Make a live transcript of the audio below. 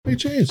Hey,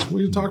 Chase,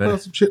 we can talk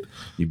about some shit.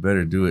 You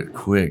better do it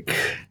quick.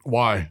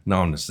 Why? No,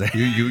 I'm just saying.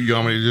 You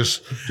want me to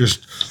just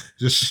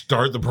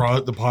start the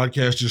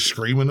podcast just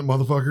screaming at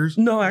motherfuckers?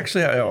 No,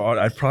 actually,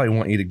 I'd probably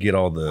want you to get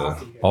all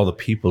the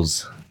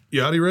people's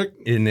Yachty Rick?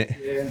 in it.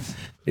 Yeah.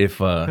 If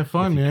Have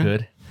fun, if you man.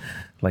 could.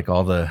 Like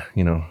all the,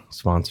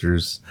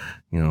 sponsors,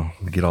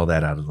 get all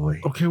that out of the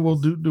way. Okay, well,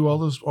 do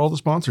all the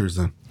sponsors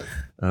then.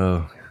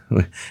 Oh,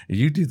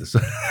 you do this.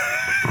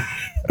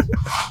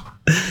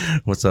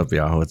 What's up,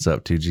 y'all? What's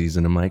up? 2Gs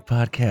and a Mic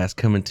podcast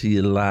coming to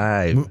you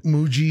live.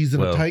 Moojies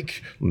and Well, a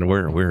tyke.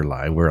 We're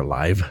live. We're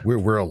alive.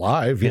 We're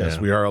alive. Yes,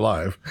 Yeah. we are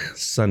alive.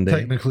 Sunday.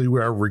 Technically, we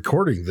are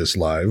recording this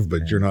live,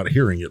 but you're not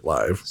hearing it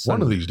live.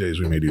 One of these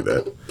days, we may do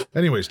that.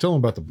 Anyways, tell them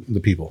about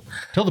the people.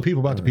 Tell the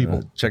people about the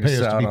people. Check Pay us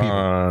to out be people.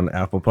 on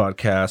Apple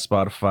Podcasts,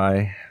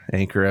 Spotify,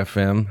 Anchor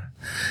FM,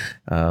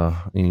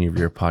 any of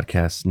your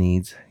podcast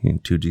needs.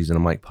 2Gs and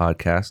a Mic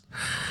podcast.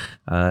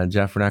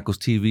 Jeff Renackles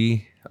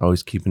TV,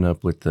 always keeping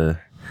up with the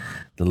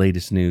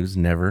latest news.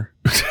 Never.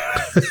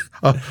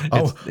 I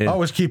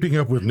was keeping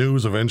up with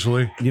news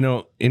eventually.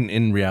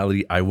 In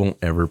reality, I won't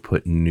ever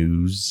put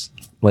news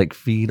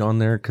feed on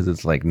there because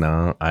it's like,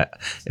 nah.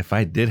 If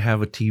I did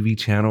have a TV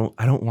channel,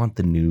 I don't want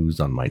the news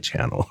on my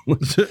channel.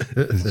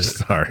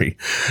 Sorry.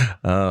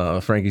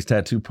 Frankie's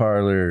Tattoo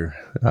Parlor,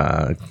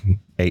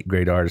 8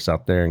 great artists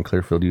out there in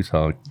Clearfield,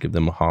 Utah. Give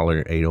them a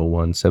holler,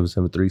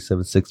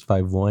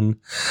 801-773-7651.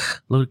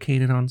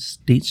 Located on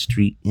State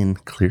Street in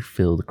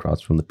Clearfield,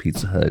 across from the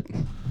Pizza Hut.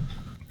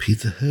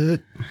 Pizza Hut.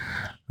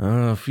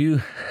 A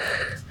few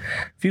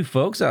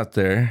folks out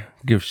there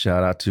give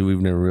shout out to. We've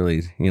never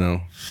really,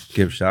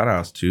 give shout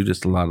outs to.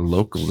 Just a lot of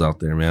locals out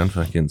there, man.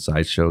 Fucking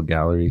Sideshow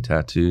Gallery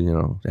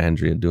Tattoo.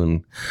 Andrea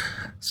doing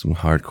some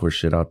hardcore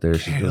shit out there.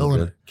 She's doing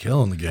good.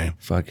 Killing the game.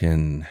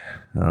 Fucking,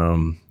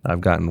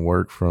 I've gotten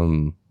work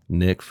from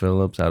Nick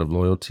Phillips out of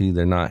Loyalty.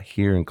 They're not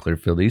here in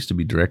Clearfield. They used to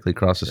be directly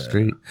across the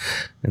street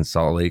in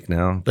Salt Lake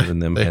now, giving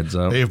them heads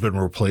up. They have been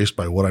replaced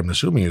by what I'm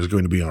assuming is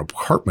going to be an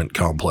apartment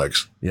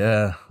complex.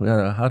 Yeah, we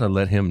gotta how to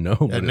let him know.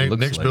 And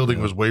Nick's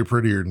building was way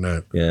prettier than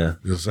that. Yeah,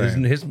 Just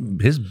saying.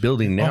 his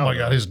building now. Oh my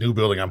God, his new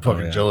building. I'm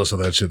fucking jealous of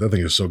that shit. That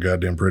thing is so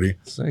goddamn pretty.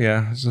 So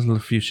yeah, just a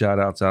few shout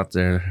outs out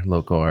there,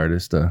 local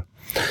artists.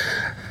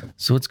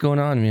 So what's going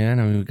on,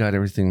 man? I mean, we got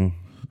everything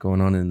going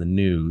on in the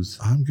news.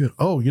 I'm good.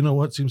 Oh, you know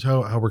what? Seems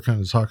how we're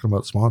kind of talking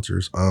about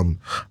sponsors.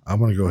 I'm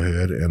going to go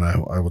ahead and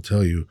I will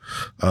tell you,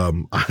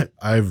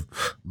 I've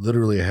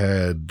literally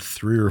had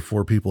 3 or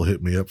 4 people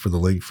hit me up for the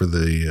link for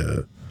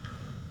the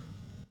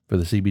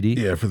CBD.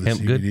 Yeah, for the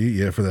Hemp CBD. Good?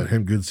 Yeah, for that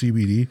Hemp Good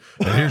CBD.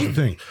 And here's the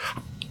thing.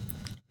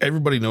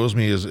 Everybody knows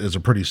me as a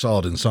pretty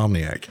solid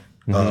insomniac.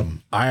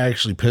 I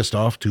actually pissed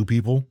off 2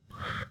 people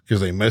because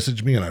they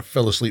messaged me and I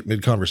fell asleep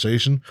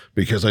mid-conversation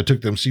because I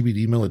took them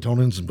CBD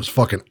melatonins and was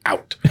fucking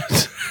out.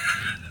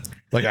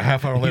 Like a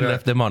half hour You later.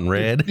 left them on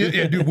red.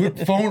 Yeah,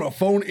 dude,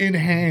 phone in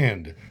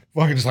hand.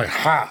 Fucking just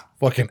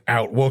fucking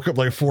out. Woke up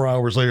like 4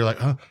 hours later, like,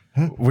 huh?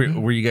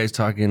 Were you guys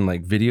talking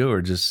like video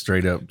or just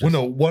straight up? Well,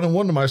 no, one of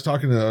them I was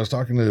talking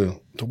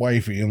to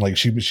wifey, and like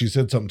she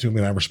said something to me,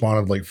 and I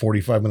responded like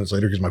 45 minutes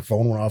later because my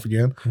phone went off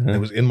again. And it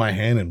was in my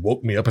hand and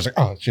woke me up. I was like,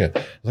 oh shit. I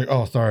was like,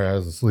 oh sorry, I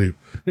was asleep.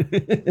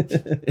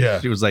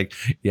 Yeah. She was like,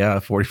 yeah,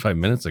 45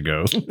 minutes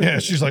ago. Yeah.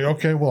 She's like,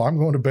 okay, well, I'm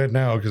going to bed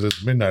now because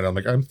it's midnight. I'm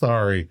like, I'm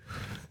sorry.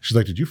 She's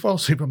like, did you fall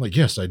asleep? I'm like,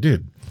 yes, I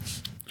did.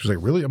 She's like,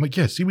 really? I'm like,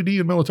 yeah,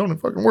 CBD and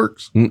melatonin fucking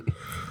works.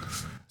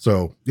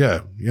 So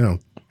yeah,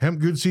 Hemp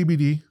Good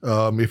CBD.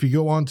 If you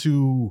go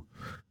onto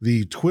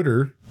the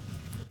Twitter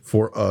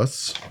for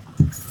us,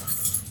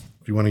 if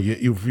you want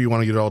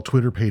to get all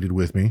Twitter pated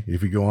with me,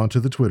 if you go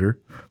onto the Twitter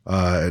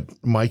at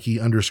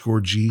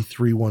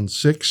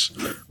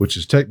Mikey_G316, which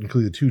is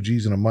technically the 2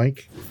 G's and a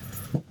mic,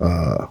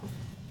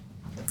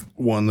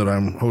 one that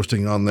I'm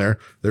hosting on there.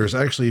 There's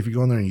actually, if you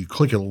go on there and you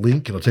click a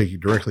link, it'll take you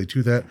directly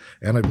to that.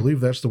 And I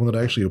believe that's the one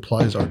that actually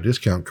applies our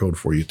discount code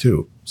for you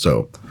too.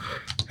 So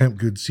Hemp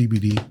Good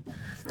CBD,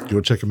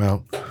 go check them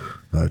out.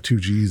 2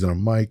 G's and a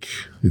mic.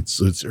 It's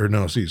 2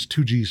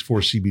 G's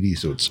for CBD.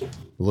 So it's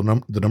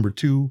the number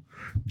 2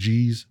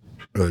 G's,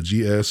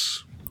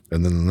 GS,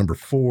 and then the number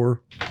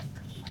 4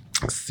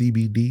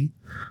 CBD.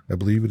 I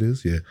believe it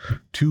is. Yeah.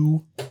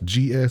 2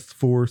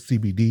 GS4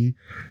 CBD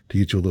to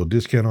get you a little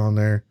discount on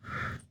there.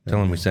 Tell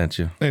them we sent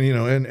you. And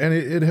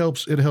it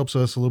helps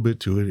us a little bit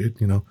too.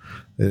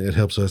 It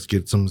helps us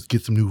get some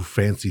new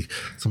fancy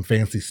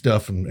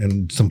stuff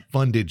and some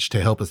fundage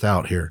to help us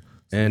out here.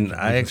 And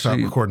I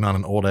actually recording on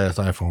an old ass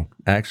iPhone.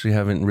 I actually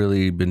haven't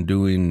really been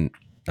doing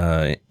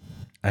I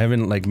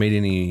haven't made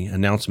any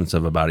announcements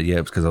about it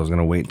yet because I was going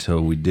to wait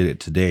until we did it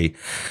today.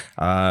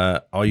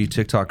 All you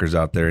TikTokers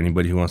out there,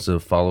 anybody who wants to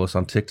follow us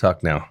on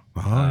TikTok now,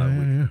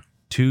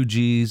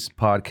 2G's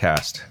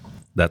podcast.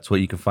 That's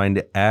what you can find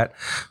it at.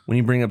 When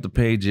you bring up the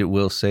page, it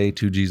will say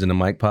 2G's and a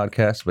Mic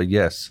podcast. But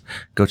yes,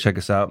 go check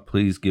us out.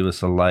 Please give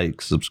us a like,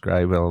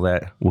 subscribe, all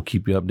that. We'll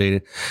keep you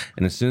updated.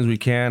 And as soon as we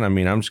can, I'm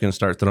just going to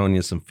start throwing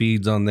you some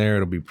feeds on there.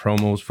 It'll be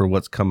promos for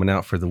what's coming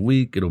out for the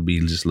week. It'll be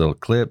just little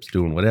clips,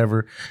 doing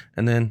whatever.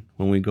 And then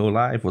when we go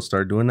live, we'll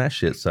start doing that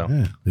shit. So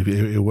Yeah.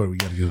 What, we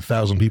got to get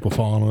 1,000 people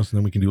following us, and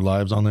then we can do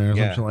lives on there or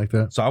something like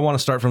that. So I want to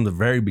start from the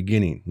very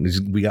beginning.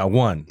 We got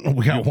one.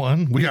 We got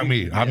one. We got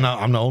me. I'm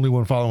the only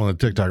one following the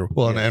TikTok.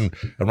 Well, and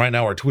right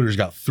now our Twitter's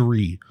got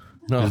 3.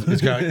 No.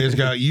 It's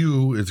got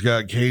you, it's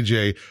got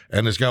KJ,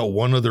 and it's got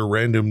one other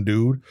random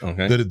dude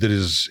that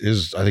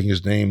is I think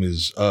his name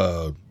is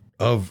of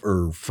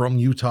or from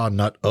Utah,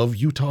 not of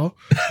Utah.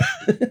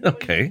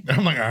 Okay.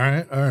 I'm like, all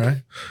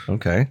right.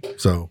 Okay.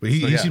 So but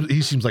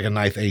he seems like a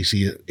nice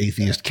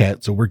atheist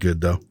cat, so we're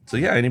good though. So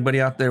yeah, anybody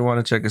out there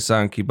want to check us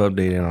out and keep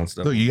updated on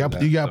stuff? So you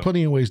got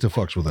plenty of ways to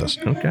fucks with us.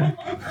 Okay.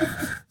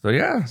 So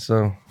yeah.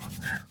 So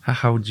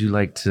how would you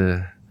like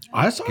to?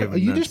 I saw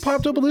you just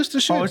popped up a list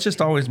of shit. Oh, it's just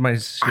always my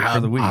shit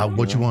for the week.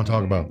 What you want to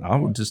talk about?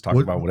 I'll just talk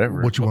about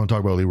whatever. What you want to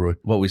talk about, Leroy?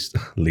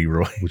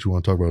 Leroy? What you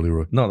want to talk about,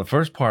 Leroy? No, the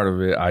first part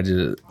of it,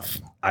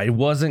 I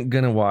wasn't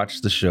gonna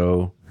watch the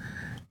show,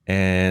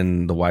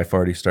 and the wife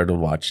already started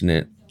watching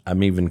it.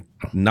 I'm even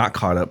not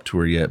caught up to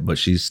her yet, but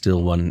she's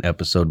still one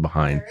episode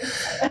behind.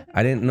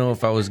 I didn't know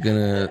if I was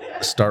gonna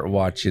start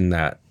watching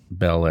that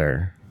Bel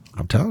Air.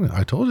 I'm telling you,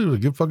 I told you it was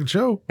a good fucking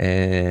show.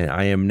 And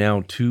I am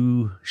now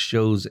 2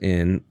 shows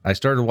in. I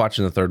started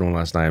watching the third one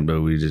last night, but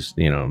we just,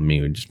 we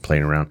were just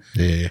playing around.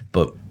 Yeah.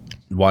 But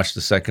watched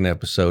the second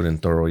episode in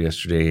thorough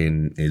yesterday,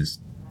 and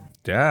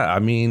I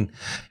mean,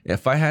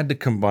 if I had to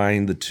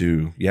combine the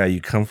two,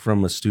 you come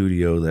from a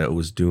studio that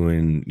was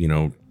doing,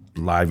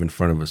 live in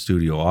front of a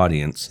studio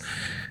audience,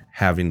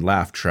 having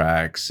laugh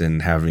tracks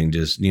and having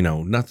just,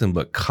 nothing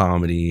but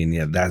comedy.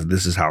 And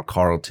this is how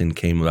Carlton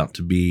came about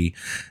to be.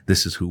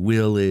 This is who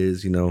Will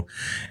is,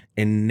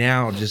 and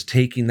now just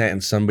taking that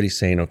and somebody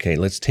saying, okay,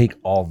 let's take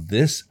all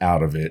this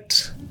out of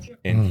it.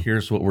 And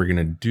here's what we're going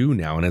to do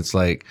now. And it's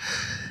like,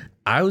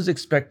 I was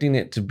expecting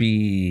it to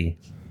be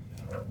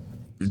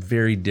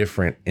very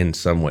different in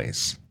some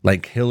ways.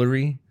 Like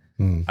Hillary,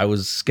 I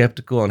was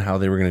skeptical on how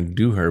they were going to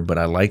do her, but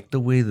I like the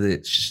way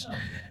that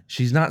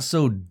she's not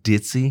so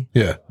ditzy,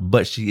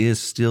 but she is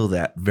still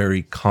that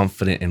very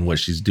confident in what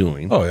she's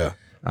doing. Oh,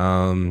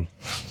 yeah.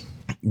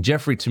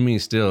 Jeffrey, to me,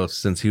 still,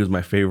 since he was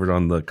my favorite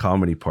on the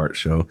comedy part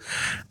show,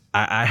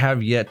 I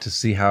have yet to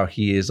see how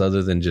he is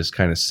other than just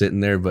kind of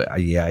sitting there. But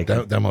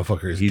that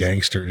motherfucker is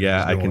gangster.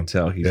 Yeah, I can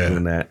tell he's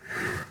doing that.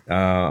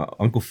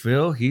 Uncle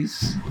Phil,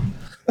 he's...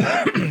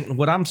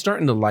 What I'm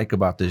starting to like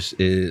about this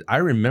is I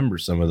remember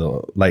some of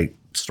the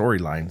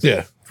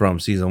storylines from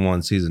season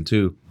 1, season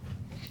 2.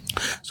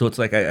 So it's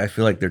like I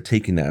feel like they're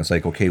taking that. It's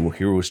like, okay, well,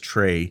 here was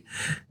Trey,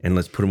 and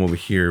let's put him over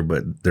here,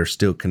 but they're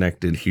still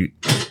connected.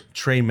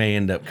 Trey may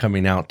end up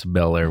coming out to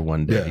Bel Air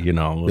one day,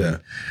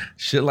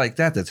 shit like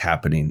that's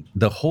happening.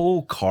 The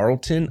whole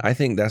Carlton, I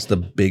think that's the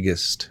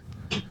biggest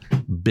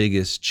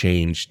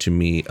change to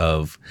me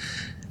of.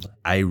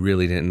 I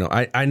really didn't know.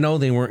 I know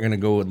they weren't going to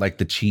go with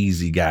the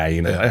cheesy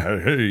guy,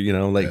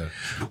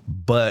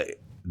 but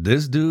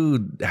this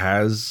dude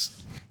has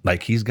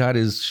he's got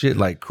his shit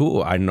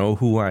cool. I know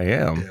who I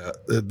am. Yeah,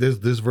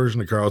 this version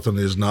of Carlton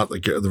is not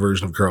the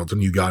version of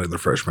Carlton you got in the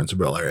Fresh Prince of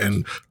Bel Air,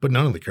 but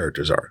none of the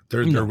characters are.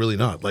 They're really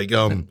not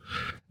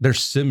they're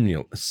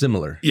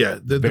similar. Yeah,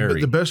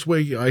 the best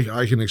way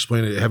I can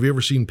explain it. Have you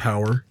ever seen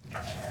Power?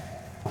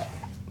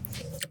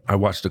 I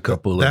watched a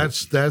couple.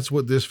 That's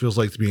what this feels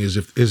like to me. Is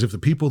if the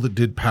people that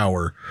did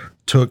Power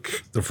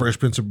took the Fresh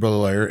Prince of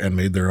Bel Air and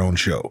made their own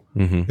show.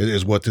 It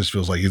is what this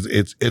feels like.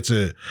 It's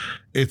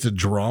a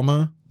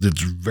drama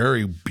that's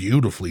very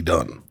beautifully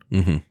done,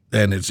 and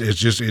it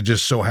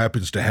just so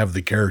happens to have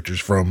the characters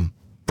from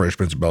Fresh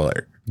Prince of Bel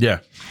Air.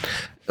 Yeah,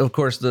 of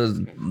course.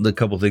 The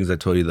couple things I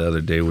told you the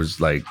other day was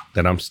that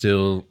I'm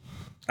still.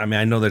 I mean,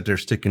 I know that they're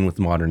sticking with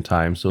modern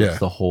times, so it's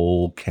the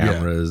whole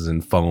cameras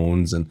and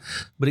phones,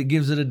 but it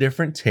gives it a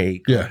different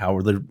take on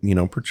how they're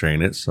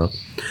portraying it. So,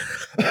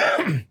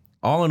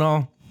 all in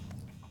all,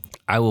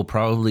 I will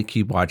probably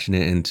keep watching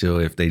it until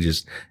if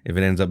it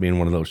ends up being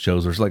one of those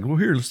shows where it's like, well,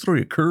 here, let's throw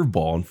you a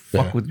curveball and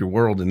fuck with your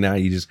world, and now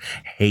you just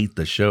hate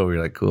the show.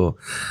 You're like, cool.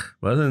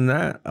 But other than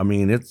that, I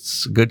mean,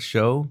 it's a good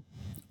show.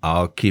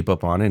 I'll keep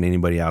up on it.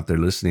 Anybody out there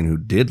listening who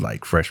did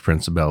like Fresh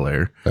Prince of Bel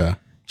Air,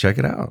 check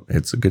it out.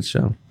 It's a good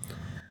show.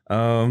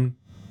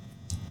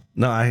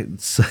 No, I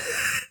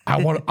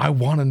want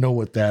to know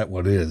what that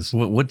one is.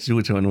 Which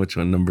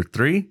one? Number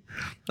 3?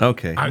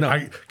 Okay.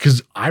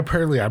 Because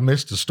apparently I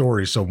missed a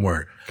story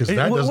somewhere. Because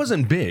it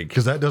wasn't big.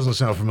 Because that doesn't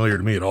sound familiar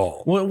to me at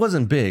all. Well, it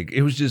wasn't big.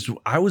 It was just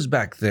I was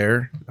back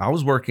there. I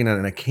was working on it,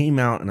 and I came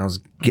out, and I was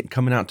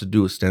coming out to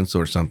do a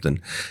stencil or something,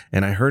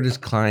 and I heard his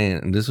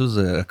client, and this was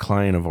a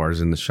client of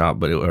ours in the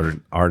shop, or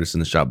an artist in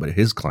the shop, but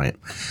his client.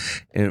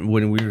 And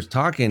when we were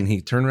talking,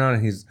 he turned around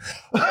and he's.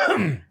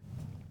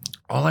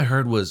 All I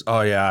heard was, oh,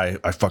 yeah,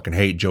 I fucking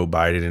hate Joe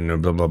Biden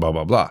and blah, blah, blah,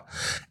 blah, blah.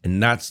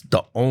 And that's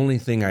the only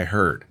thing I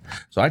heard.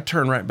 So I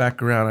turn right back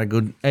around. I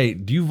go, hey,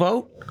 do you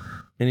vote?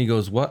 And he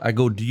goes, what? I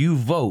go, do you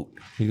vote?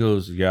 He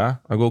goes, yeah.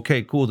 I go,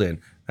 okay, cool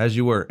then. As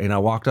you were. And I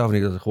walked off and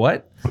he goes,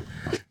 what?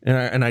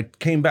 And I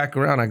came back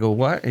around. I go,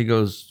 what? He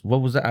goes,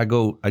 what was that? I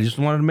go, I just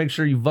wanted to make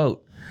sure you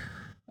vote.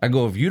 I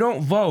go, if you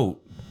don't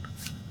vote,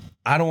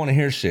 I don't want to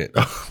hear shit.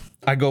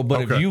 I go,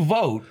 but Okay. if you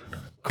vote,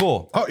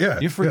 cool. Oh yeah,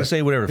 you're free to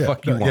say whatever the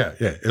fuck you want. Yeah,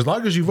 yeah. As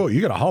long as you vote,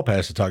 you got a hall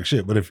pass to talk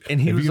shit. But if And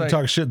he if was you like-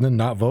 talk shit and then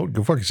not vote,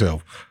 go fuck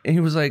yourself. And he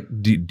was like,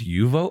 do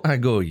you vote? I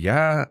go,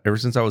 yeah. Ever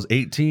since I was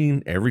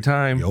 18, every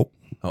time. Yup.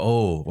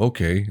 Oh,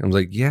 okay. I was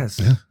like, yes.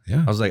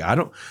 Yeah. I was like, I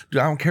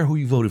don't care who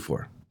you voted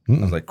for. I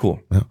was like, cool.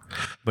 Yeah.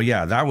 But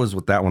yeah, that was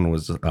what that one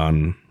was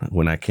on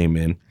when I came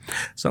in.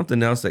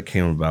 Something else that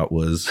came about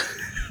was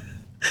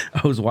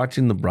I was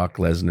watching the Brock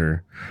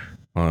Lesnar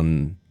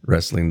on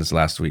wrestling this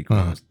last week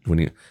when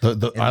he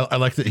I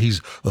like that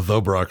he's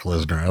the Brock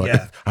Lesnar.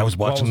 Yeah. I was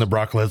watching the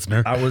Brock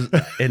Lesnar. I was,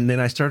 and then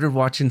I started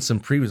watching some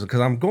previews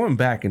because I'm going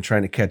back and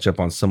trying to catch up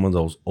on some of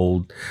those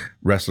old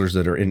wrestlers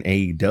that are in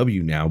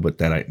AEW now, but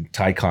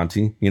Ty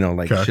Conti,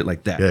 like Okay. shit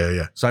like that.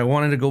 Yeah. So I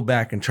wanted to go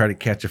back and try to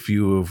catch a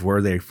few of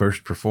where they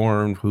first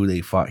performed, who they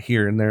fought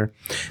here and there.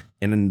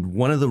 And in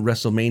one of the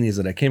WrestleManias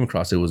that I came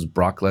across, it was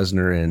Brock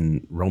Lesnar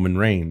and Roman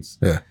Reigns.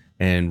 Yeah.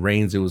 And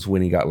Reigns, it was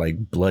when he got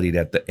like bloodied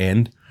at the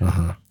end.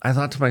 I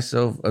thought to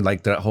myself,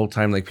 like that whole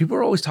time, like people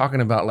are always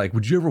talking about, like,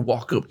 would you ever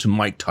walk up to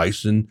Mike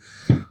Tyson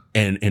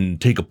and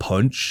take a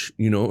punch,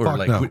 or Fuck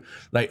like, no.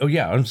 oh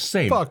yeah, I'm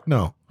saying, Fuck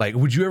no. like,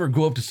 would you ever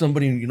go up to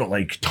somebody and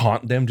like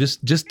taunt them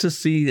just to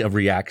see a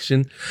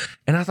reaction?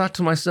 And I thought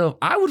to myself,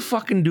 I would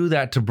fucking do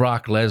that to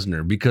Brock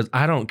Lesnar because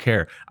I don't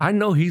care. I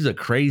know he's a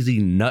crazy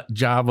nut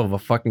job of a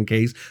fucking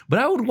case, but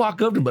I would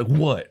walk up to him like,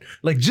 what?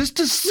 Like just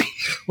to see.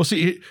 Well,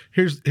 see,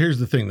 here's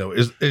the thing though,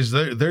 is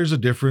there's a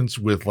difference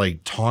with like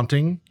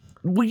taunting.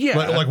 Well, yeah.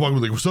 Like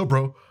what's up,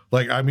 bro?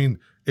 Like, I mean,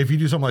 if you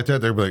do something like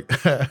that, they'll be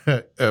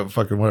like,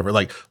 fucking whatever.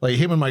 Like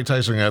him and Mike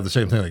Tyson have the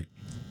same thing. Like,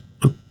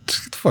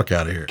 get the fuck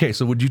out of here. Okay,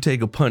 so would you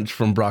take a punch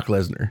from Brock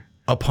Lesnar?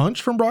 A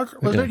punch from Brock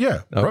Lesnar?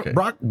 Yeah. Okay.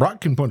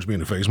 Brock can punch me in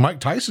the face. Mike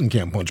Tyson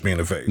can't punch me in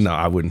the face. No,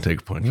 I wouldn't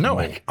take a punch. from No,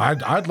 Mike.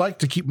 I'd like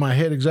to keep my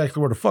head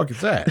exactly where the fuck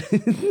it's at.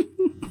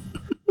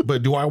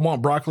 But do I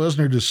want Brock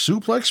Lesnar to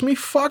suplex me?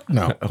 Fuck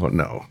no. Oh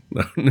no,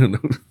 no.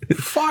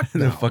 Fuck The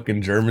no.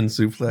 fucking German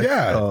suplex.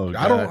 Yeah, Oh,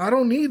 I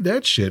don't need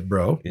that shit,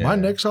 bro. Yeah. My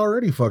neck's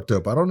already fucked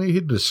up. I don't need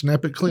him to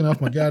snap it clean off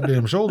my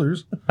goddamn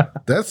shoulders.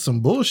 That's some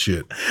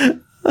bullshit.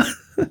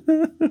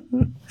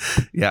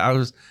 Yeah,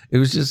 it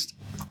was just,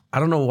 I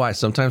don't know why.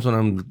 Sometimes when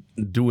I'm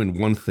doing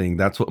one thing,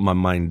 that's what my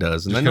mind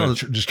does. And I know,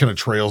 Just kind of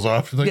trails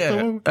off. Like, yeah,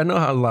 oh. I know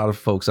how a lot of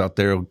folks out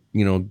there,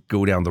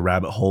 go down the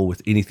rabbit hole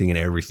with anything and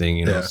everything.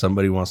 Yeah.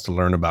 Somebody wants to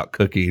learn about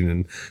cooking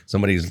and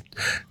somebody's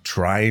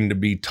trying to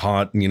be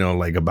taught,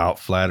 like about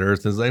flat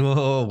earth. It's like,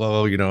 well,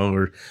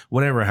 or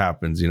whatever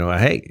happens,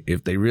 hey,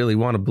 if they really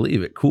want to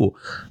believe it, cool.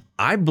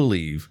 I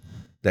believe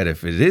that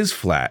if it is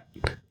flat,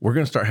 we're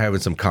going to start having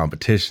some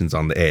competitions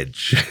on the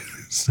edge.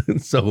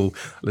 So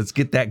let's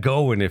get that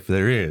going if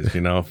there is,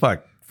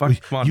 fuck. Come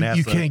on, NASA.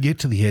 You can't get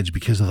to the edge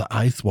because of the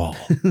ice wall.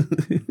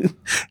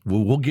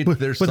 We'll get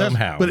there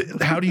somehow.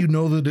 But how do you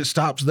know that it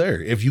stops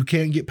there? If you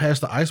can't get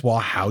past the ice wall,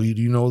 how do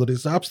you know that it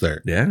stops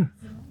there? Yeah.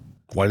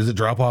 Why does it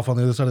drop off on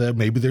the other side of that?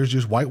 Maybe there's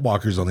just White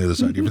Walkers on the other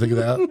side. You ever think of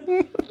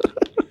that?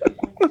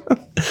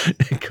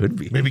 It could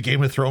be. Maybe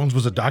Game of Thrones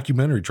was a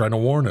documentary trying to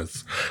warn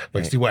us.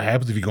 Like, see what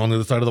happens if you go on the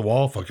other side of the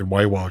wall. Fucking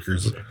White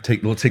Walkers.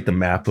 We'll take the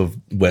map of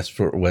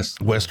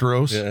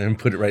Westeros. yeah, and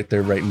put it right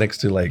there, right next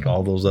to like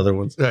all those other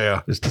ones,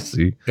 Yeah. just to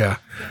see. Yeah.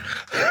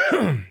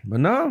 But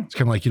no. It's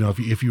kind of like,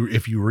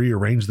 if you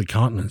rearrange the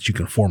continents, you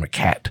can form a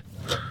cat.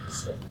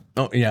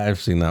 Oh yeah, I've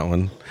seen that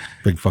one.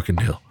 Big fucking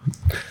deal.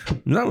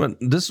 No, but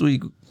this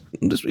week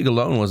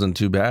alone wasn't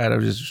too bad. I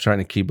was just trying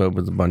to keep up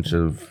with a bunch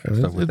of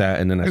stuff with that,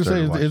 and then I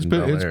started watching it's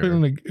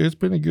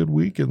been a good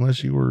week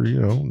unless you were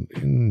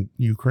in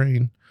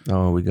Ukraine.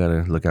 Oh, we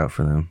gotta look out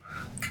for them.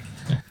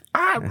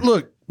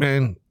 Look,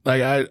 man,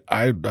 like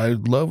I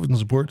love and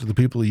support to the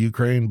people of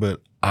Ukraine,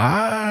 but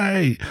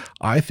I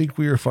think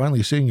we are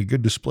finally seeing a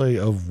good display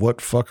of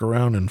what fuck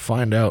around and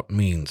find out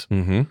means.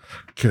 Mm-hmm.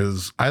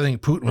 Because I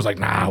think Putin was like,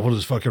 nah, we'll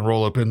just fucking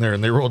roll up in there.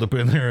 And they rolled up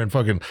in there, and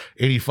fucking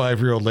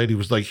 85-year-old lady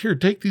was like, here,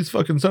 take these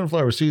fucking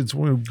sunflower seeds.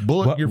 When we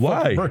bullet your Why?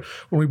 fucking brain,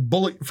 when we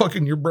bullet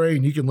fucking your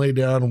brain, you can lay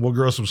down and we'll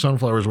grow some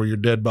sunflowers where your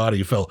dead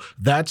body fell.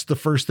 That's the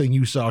first thing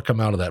you saw come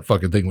out of that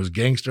fucking thing was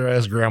gangster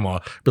ass grandma.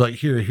 Be like,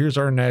 here's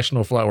our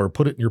national flower.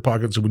 Put it in your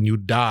pocket so when you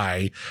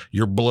die,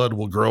 your blood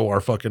will grow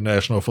our fucking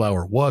national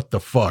flower. What the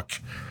fuck?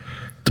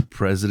 The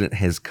president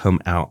has come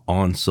out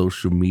on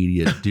social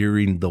media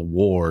during the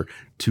war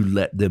to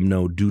let them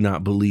know, do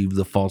not believe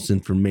the false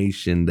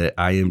information that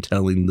I am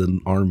telling the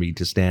army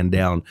to stand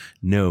down.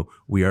 No,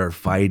 we are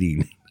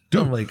fighting.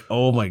 Dude, I'm like,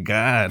 oh my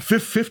God.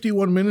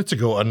 51 minutes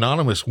ago,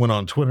 Anonymous went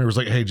on Twitter. It was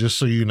like, hey, just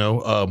so you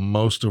know,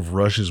 most of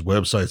Russia's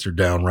websites are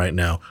down right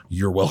now.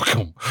 You're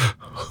welcome.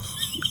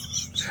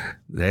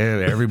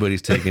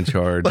 Everybody's taking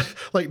charge.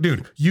 Like,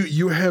 dude,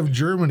 you have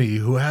Germany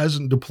who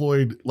hasn't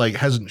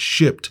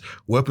shipped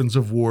weapons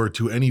of war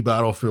to any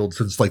battlefield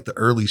since like the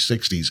early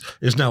 60s.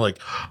 It's now like,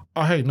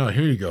 oh, hey, no,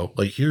 here you go.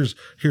 Like, here's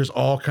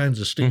all kinds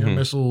of Stinger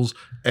missiles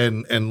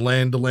and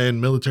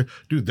land-to-land military.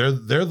 Dude,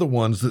 they're the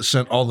ones that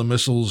sent all the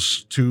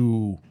missiles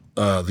to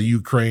the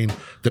Ukraine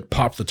that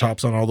popped the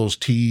tops on all those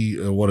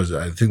what is it?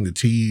 I think the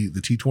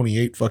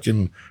T-28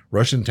 fucking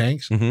Russian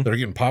tanks that are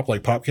getting popped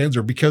like pop cans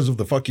are because of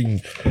the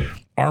fucking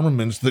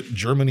armaments that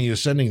Germany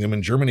is sending them,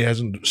 and Germany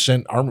hasn't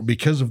sent armor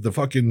because of the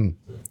fucking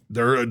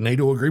their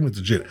NATO agreements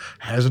and shit.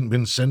 Hasn't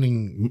been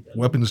sending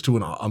weapons to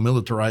a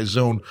militarized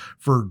zone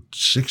for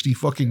 60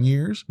 fucking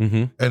years,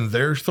 and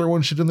they're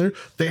throwing shit in there.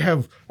 They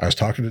have. I was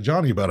talking to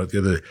Johnny about it the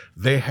other day.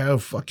 They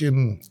have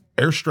fucking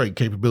airstrike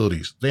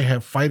capabilities. They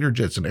have fighter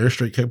jets and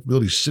airstrike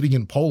capabilities sitting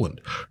in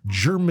Poland.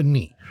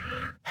 Germany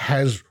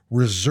has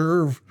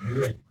reserve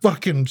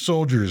fucking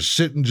soldiers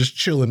sitting just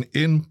chilling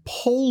in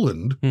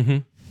Poland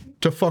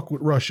to fuck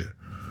with Russia.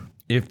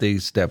 If they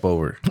step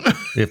over,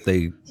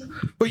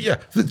 But yeah,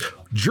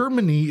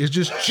 Germany is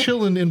just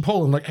chilling in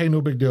Poland like, hey,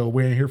 no big deal.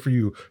 We ain't here for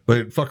you,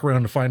 but fuck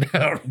around to find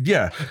out.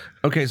 yeah.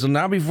 Okay, so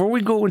now before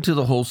we go into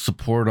the whole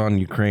support on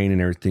Ukraine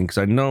and everything, because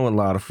I know a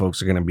lot of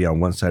folks are going to be on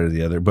one side or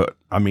the other, but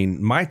I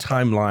mean, my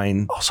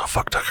timeline, Also,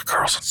 fuck Tucker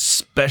Carlson.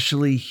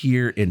 especially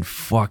here in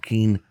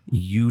fucking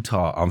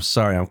Utah. I'm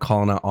sorry, I'm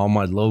calling out all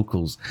my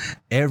locals.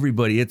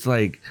 Everybody, it's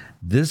like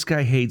this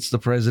guy hates the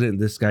president.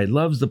 This guy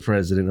loves the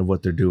president of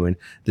what they're doing.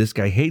 This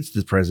guy hates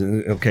the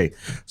president. Okay,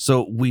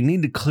 so we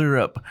need to clear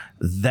up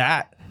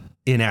that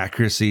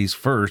inaccuracies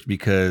first,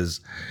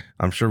 because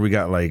I'm sure we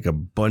got like a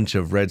bunch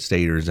of red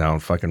staters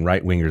out, fucking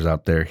right wingers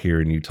out there here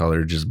in Utah.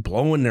 They're just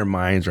blowing their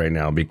minds right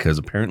now because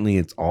apparently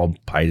it's all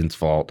Biden's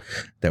fault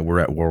that we're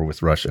at war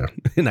with Russia.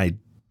 And I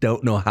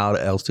don't know how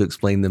else to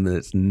explain them that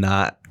it's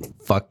not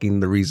fucking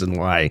the reason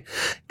why,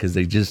 because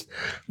they just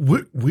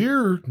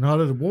We're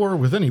not at war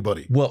with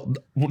anybody.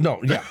 no,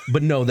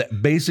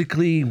 that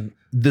basically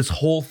this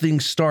whole thing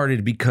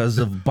started because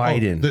of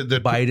Biden.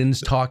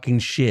 Biden's talking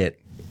shit.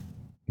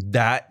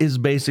 That is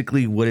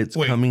basically what it's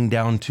coming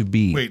down to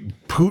be.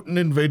 Wait, Putin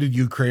invaded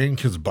Ukraine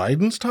because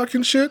Biden's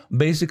talking shit?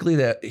 Basically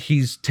that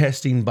he's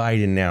testing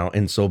Biden now.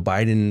 And so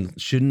Biden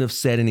shouldn't have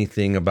said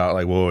anything about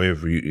like, well,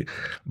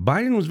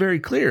 Biden was very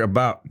clear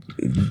about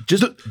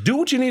just do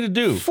what you need to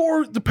do.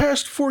 For the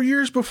past 4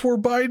 years before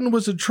Biden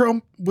was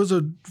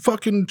a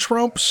fucking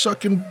Trump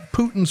sucking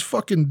Putin's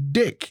fucking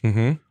dick.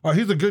 Oh,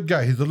 he's a good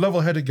guy. He's a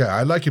level-headed guy.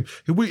 I like him.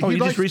 You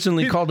just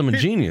recently called him a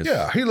genius.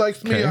 Yeah, he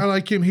likes me. I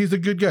like him. He's a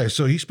good guy.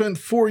 So he spent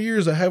 4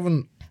 years of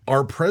having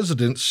our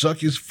president suck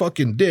his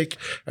fucking dick,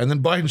 and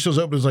then Biden shows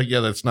up and is like, yeah,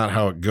 that's not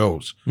how it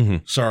goes.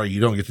 Sorry,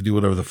 you don't get to do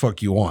whatever the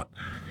fuck you want.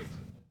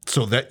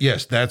 So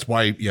that's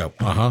why,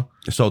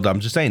 So I'm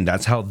just saying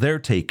that's how they're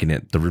taking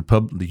it.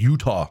 The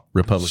Utah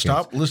Republicans.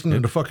 Stop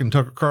listening to fucking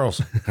Tucker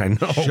Carlson. I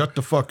know. Shut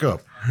the fuck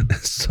up.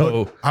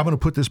 So I'm going to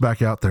put this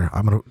back out there.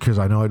 Because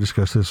I know I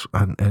discussed this,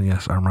 and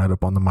yes, I'm right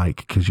up on the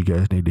mic because you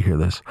guys need to hear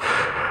this.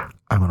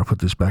 I'm going to put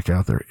this back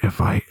out there. If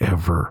I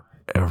ever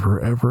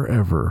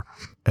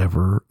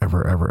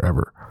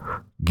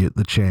get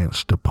the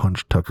chance to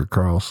punch Tucker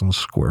Carlson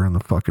square in the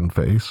fucking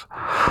face,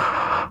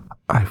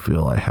 I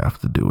feel I have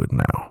to do it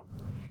now.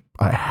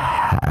 I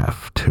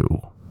have to.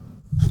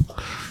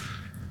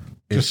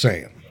 Just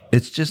saying.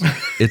 it's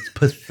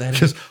pathetic.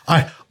 Because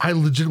I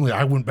legitimately,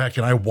 I went back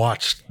and I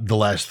watched the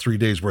last 3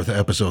 days worth of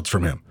episodes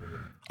from him.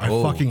 I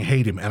fucking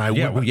hate him. And I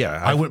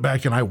went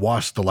back and I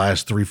watched the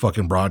last 3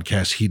 fucking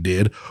broadcasts he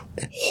did.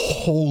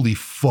 Holy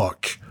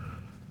fuck.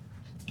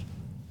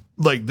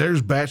 Like,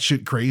 there's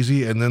batshit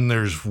crazy, and then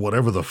there's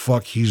whatever the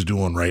fuck he's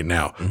doing right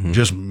now.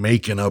 Just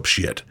making up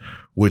shit,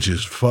 which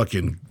is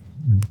fucking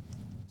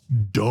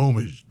dumb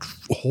as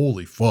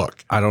holy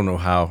fuck. I don't know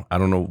how. I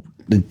don't know.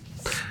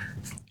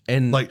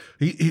 And like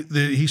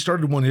he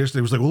started one yesterday.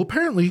 He was like, well,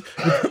 apparently,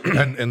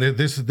 and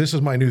this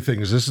is my new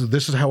thing. This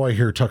is how I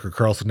hear Tucker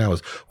Carlson now.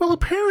 Is, well,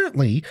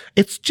 apparently,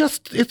 it's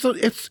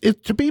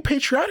to be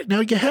patriotic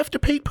now. You have to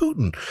hate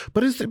Putin,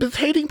 but is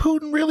hating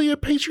Putin really a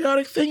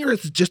patriotic thing, or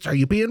is it just, are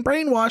you being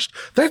brainwashed?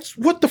 That's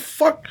what the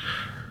fuck.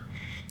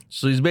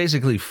 So he's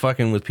basically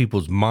fucking with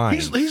people's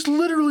minds. He's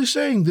literally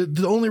saying that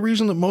the only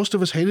reason that most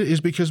of us hate it is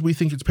because we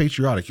think it's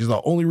patriotic. He's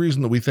the only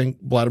reason that we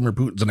think Vladimir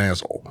Putin's an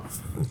asshole.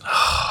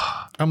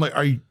 I'm like,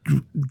 are you?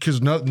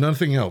 Because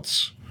nothing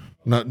else.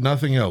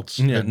 Nothing else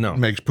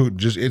makes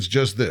Putin it's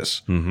just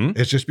this.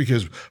 It's just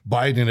because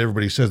Biden and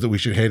everybody says that we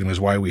should hate him is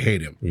why we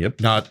hate him. Yep.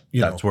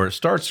 That's where it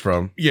starts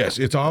from. Yes,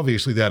 it's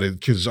obviously that,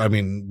 because I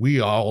mean, we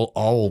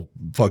all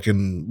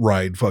fucking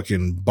ride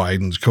fucking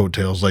Biden's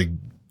coattails like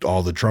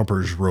all the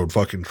Trumpers rode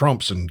fucking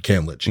Trumps and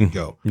can't let you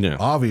go. Yeah.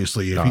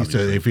 Obviously, he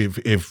said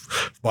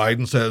if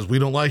Biden says we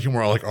don't like him,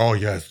 we're all like, oh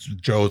yes,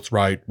 Joe's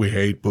right. We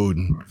hate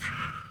Putin.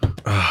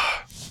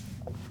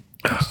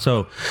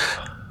 So,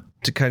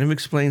 to kind of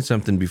explain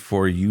something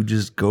before you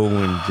just go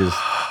and just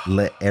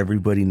let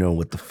everybody know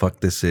what the fuck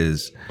this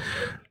is,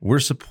 we're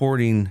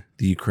supporting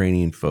the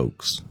Ukrainian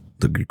folks,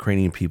 the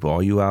Ukrainian people.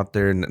 All you out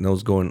there know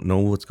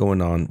what's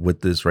going on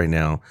with this right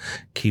now.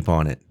 Keep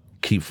on it.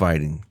 Keep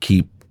fighting.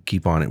 Keep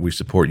on it. We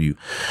support you.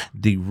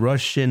 The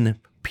Russian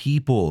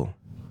people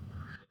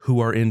who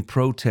are in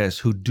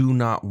protest, who do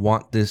not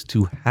want this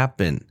to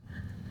happen,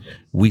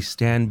 We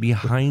stand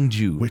behind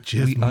you. which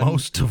is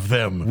most of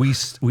them.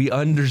 We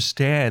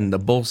understand the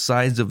both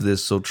sides of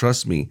this, so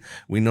trust me.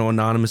 We know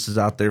Anonymous is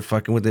out there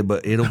fucking with it,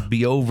 but it'll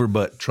be over.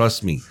 But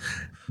trust me,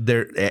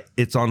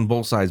 it's on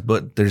both sides.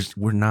 But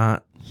we're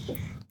not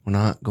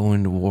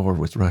going to war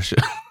with Russia.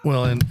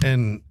 Well,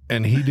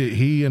 and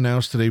he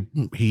announced today,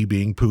 he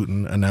being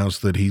Putin,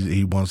 announced that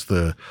he wants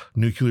the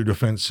nuclear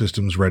defense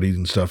systems ready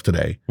and stuff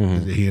today.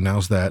 Mm-hmm. He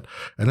announced that,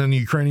 and then the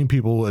Ukrainian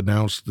people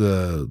announced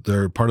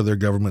their part of their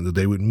government that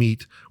they would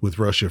meet with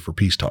Russia for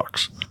peace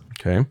talks.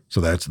 Okay, so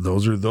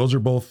those are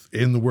both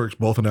in the works,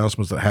 both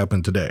announcements that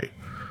happened today.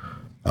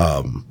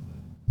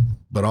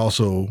 But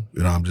also,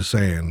 I'm just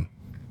saying.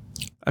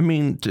 I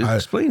mean, to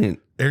explain it.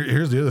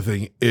 Here's the other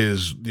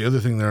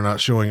thing they're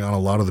not showing on a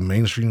lot of the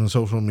mainstream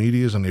social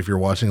medias. And if you're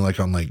watching like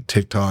on like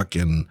TikTok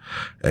and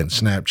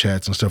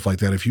Snapchats and stuff like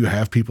that, if you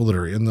have people that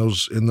are in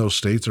those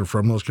states or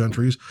from those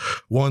countries,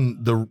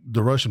 the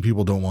Russian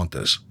people don't want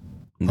this.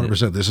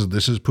 100%.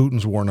 This is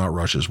Putin's war, not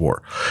Russia's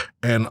war.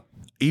 And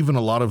even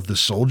a lot of the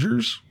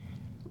soldiers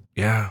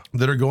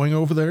that are going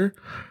over there,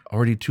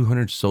 already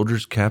 200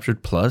 soldiers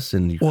captured plus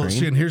in Ukraine. Well,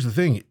 see, and here's the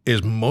thing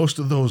is most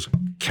of those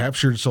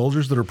captured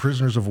soldiers that are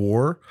prisoners of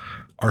war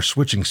are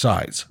switching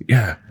sides.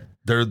 Yeah.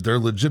 They're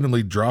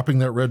legitimately dropping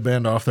that red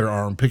band off their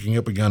arm, picking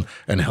up a gun,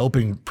 and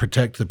helping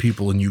protect the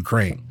people in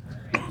Ukraine.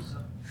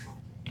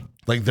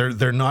 Like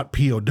they're not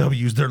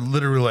POWs. They're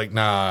literally like,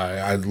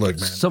 nah, look,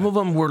 man. Some of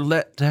them were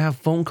let to have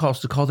phone calls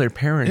to call their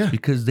parents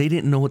because they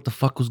didn't know what the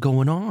fuck was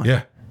going on.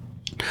 Yeah.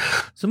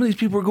 Some of these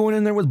people are going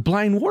in there with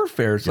blind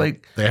warfare. It's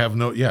like they have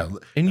no,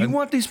 And you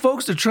want these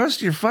folks to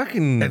trust your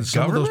fucking And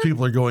some government? of those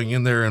people are going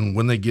in there, and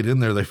when they get in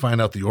there, they find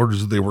out the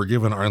orders that they were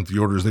given aren't the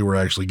orders they were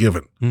actually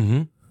given.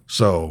 Mm-hmm.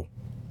 So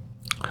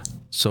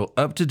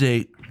up to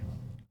date,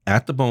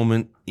 at the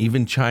moment,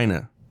 even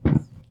China,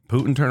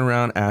 Putin turned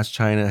around, asked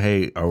China,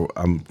 hey,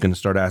 I'm going to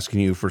start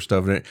asking you for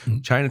stuff.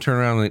 China turned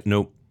around like,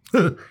 nope.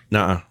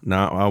 Nah,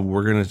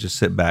 we're going to just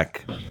sit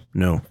back.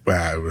 No.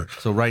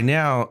 So right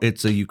now,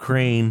 it's a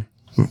Ukraine-Russian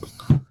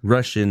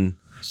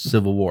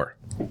civil war.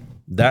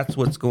 That's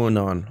what's going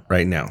on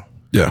right now.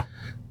 Yeah.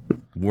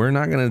 We're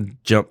not going to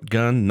jump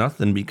gun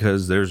nothing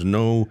because there's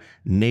no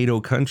NATO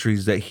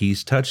countries that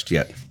he's touched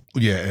yet.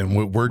 Yeah,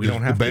 and we're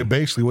just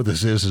basically what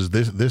this is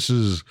this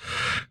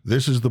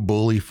is the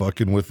bully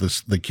fucking with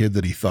the kid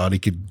that he thought he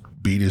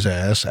could beat his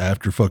ass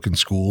after fucking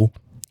school.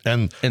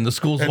 And the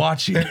school's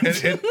watching. And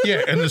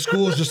the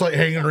school is just like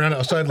hanging around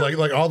outside,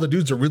 like all the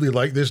dudes that really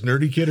like this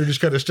nerdy kid are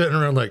just kind of standing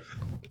around like,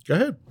 go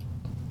ahead,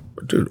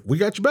 dude, we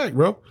got your back,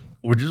 bro.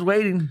 We're just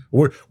waiting.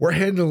 We're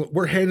handing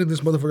this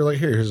motherfucker like,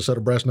 here's a set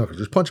of brass knuckles.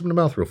 Just punch him in the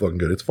mouth real fucking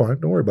good. It's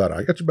fine. Don't worry about it.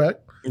 I got your back.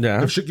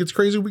 Yeah. If shit gets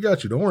crazy, we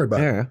got you. Don't worry about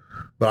it.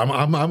 But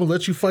I'm gonna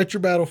let you fight your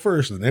battle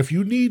first, and if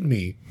you need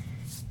me,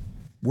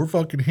 we're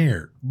fucking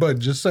here. But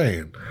just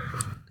saying.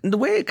 The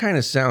way it kind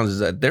of sounds is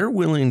that they're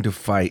willing to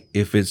fight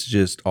if it's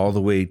just all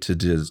the way to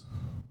just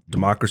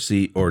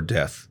democracy or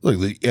death. Look,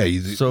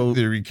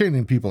 the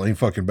Ukrainian people ain't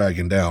fucking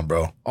backing down,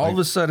 bro. All of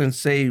a sudden,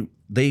 say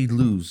they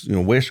lose.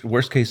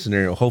 Worst case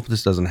scenario. Hope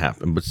this doesn't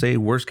happen, but say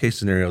worst case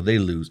scenario they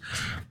lose.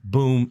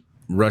 Boom,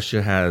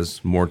 Russia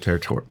has more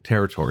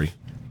territory,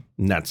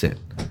 and that's it.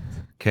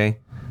 Okay.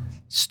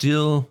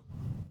 Still,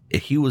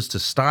 if he was to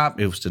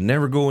stop, it was to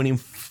never go any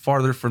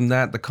farther from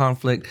that. The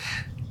conflict.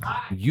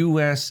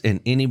 U.S.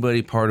 and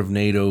anybody part of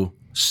NATO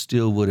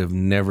still would have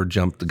never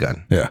jumped the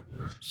gun. Yeah.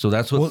 So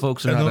that's what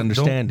folks are not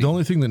understanding. The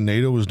only thing that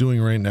NATO is doing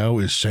right now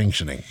is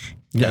sanctioning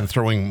and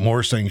throwing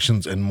more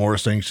sanctions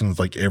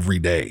like every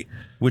day.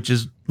 Which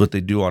is what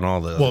they do on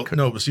all the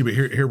but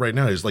here right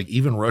now is like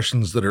even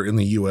Russians that are in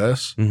the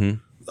U.S.,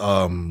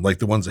 like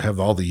the ones that have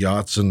all the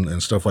yachts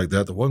and stuff like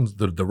that,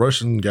 the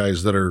Russian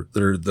guys that are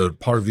the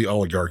part of the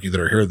oligarchy that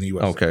are here in the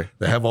U.S. Okay.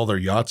 They have all their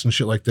yachts and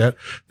shit like that.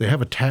 They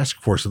have a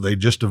task force that they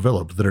just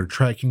developed that are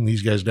tracking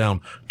these guys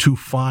down to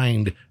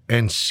find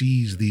and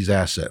seize these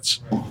assets.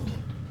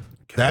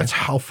 Okay. That's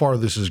how far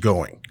this is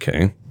going.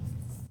 Okay.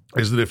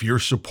 Is that if you're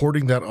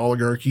supporting that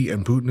oligarchy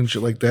and Putin and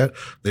shit like that,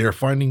 they are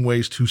finding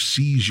ways to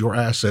seize your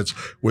assets,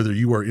 whether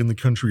you are in the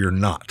country or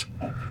not.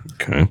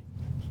 Okay.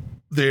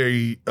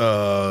 They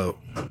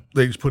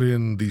just put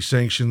in the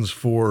sanctions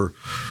for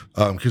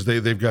because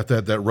they've got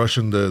that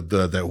Russian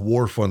that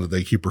war fund that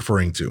they keep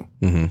referring to.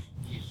 Mm-hmm.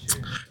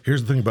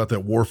 Here's the thing about that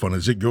war fund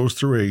is it goes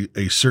through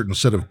a certain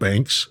set of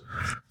banks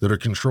that are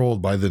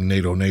controlled by the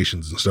NATO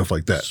nations and stuff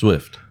like that.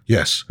 SWIFT.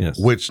 Yes.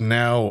 Which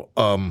now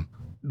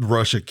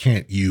Russia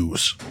can't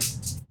use.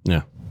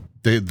 Yeah.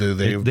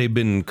 They've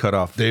been cut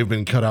off. They've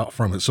been cut out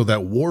from it. So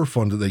that war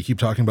fund that they keep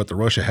talking about that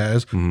Russia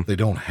has, they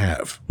don't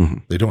have. Mm-hmm.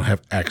 They don't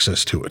have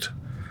access to it.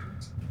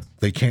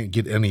 They can't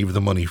get any of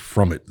the money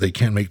from it. They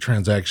can't make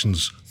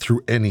transactions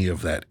through any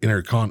of that.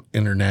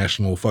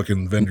 International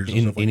fucking vendors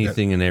and stuff like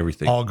anything that, and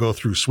everything. All go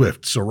through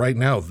SWIFT. So right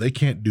now they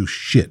can't do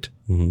shit.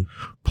 Mm-hmm.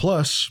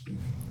 Plus,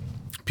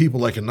 people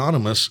like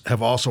Anonymous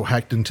have also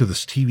hacked into the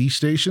TV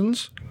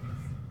stations.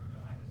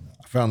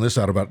 found this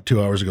out about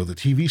 2 hours ago. The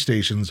TV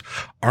stations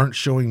aren't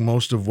showing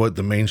most of what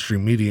the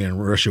mainstream media in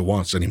Russia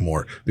wants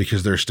anymore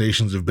because their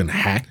stations have been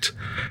hacked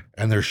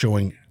and they're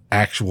showing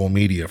actual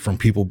media from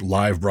people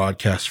live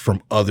broadcasts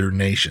from other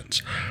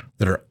nations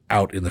that are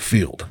out in the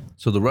field.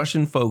 So the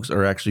Russian folks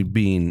are actually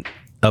being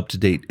up to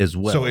date as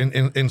well. So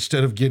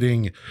instead of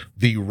getting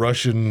the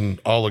Russian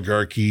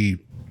oligarchy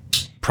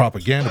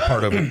propaganda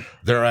part of it,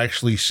 they're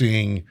actually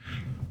seeing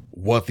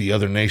what the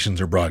other nations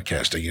are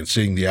broadcasting and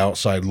seeing the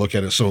outside look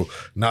at it. So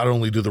not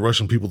only do the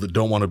Russian people that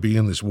don't want to be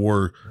in this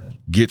war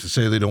get to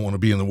say they don't want to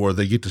be in the war,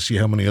 they get to see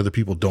how many other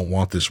people don't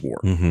want this war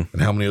and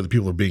how many other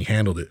people are being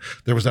handled it.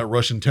 There was that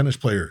Russian tennis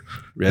player.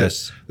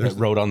 Yes. That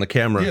wrote on the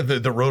camera. Yeah,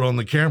 that wrote on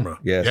the camera.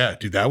 Yes. Yeah,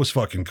 dude, that was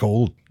fucking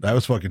cold. That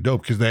was fucking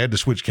dope because they had to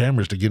switch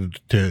cameras to get it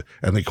to,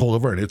 and they called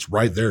over and it's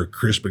right there,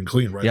 crisp and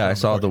clean. Right. Yeah, there I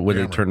saw the way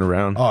they camera. turned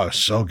around. Oh, it's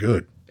so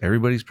good.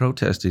 Everybody's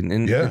protesting.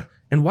 And Yeah.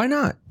 And why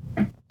not?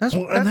 That's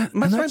and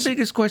my that's-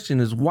 biggest question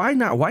is why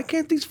not? Why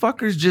can't these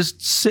fuckers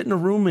just sit in a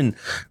room and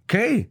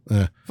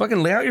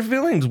fucking lay out your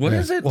feelings? What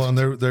is it? Well, and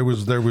there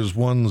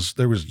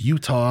was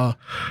Utah,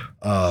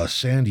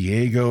 San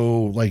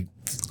Diego, like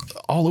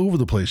all over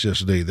the place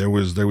yesterday. There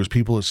was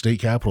people at state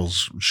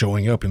capitals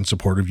showing up in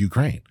support of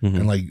Ukraine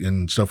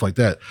and stuff like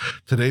that.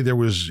 Today there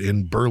was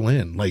in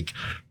Berlin, like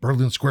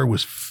Berlin Square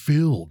was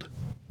filled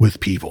with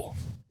people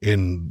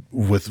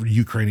with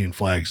Ukrainian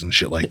flags and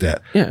shit like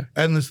that. Yeah.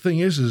 And the thing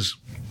is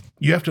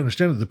you have to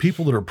understand that the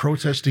people that are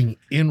protesting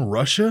in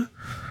Russia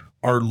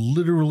are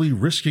literally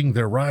risking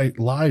their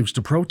lives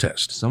to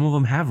protest. Some of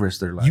them have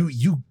risked their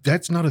lives. You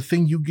that's not a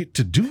thing you get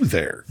to do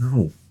there.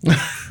 No.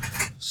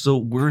 So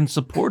we're in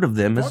support of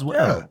them as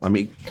well. yeah. I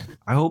mean,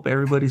 I hope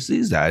everybody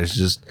sees that. It's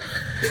just,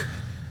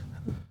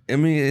 I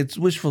mean, it's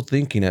wishful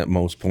thinking at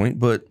most point,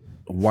 but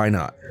why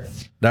not?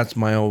 That's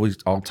my always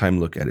all-time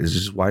look at it. It's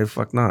just why the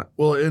fuck not?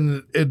 Well,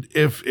 and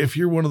if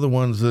you're one of the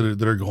ones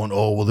that are going,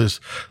 oh well,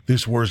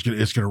 this war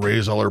is gonna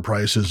raise all our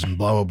prices and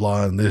blah blah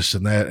blah and this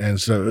and that and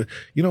so,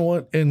 you know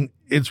what? And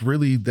it's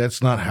really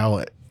that's not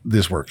how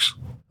this works.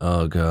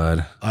 Oh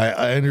God,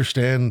 I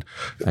understand.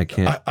 I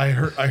can't. I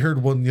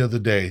heard one the other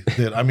day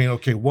that I mean,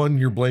 okay, one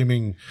you're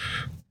blaming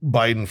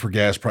Biden for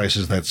gas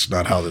prices. That's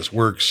not how this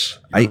works.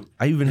 I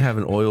even have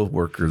an oil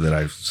worker that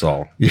I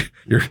saw.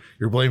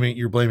 You're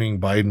blaming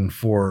Biden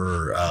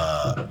for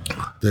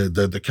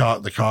the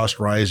cost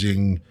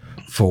rising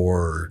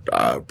for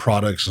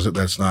products.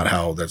 That's not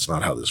how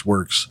this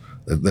works.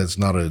 That's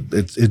not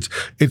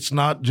it's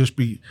not just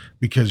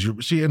because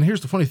you see. And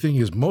here's the funny thing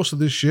is most of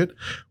this shit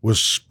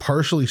was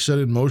partially set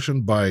in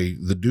motion by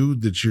the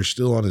dude that you're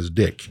still on his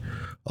dick.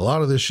 A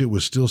lot of this shit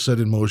was still set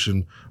in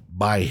motion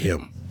by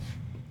him.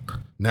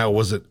 Now,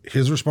 was it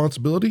his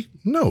responsibility?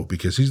 No,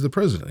 because he's the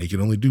president. He can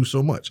only do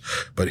so much.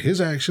 But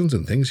his actions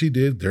and things he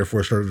did,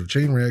 therefore, started a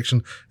chain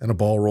reaction and a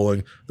ball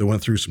rolling that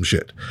went through some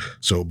shit.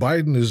 So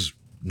Biden is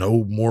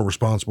no more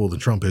responsible than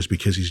Trump is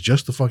because he's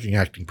just the fucking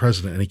acting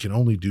president and he can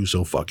only do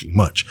so fucking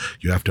much.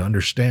 You have to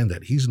understand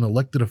that. He's an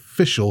elected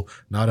official,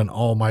 not an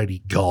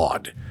almighty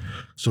God.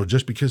 So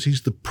just because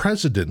he's the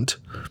president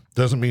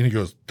doesn't mean he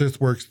goes, this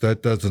works,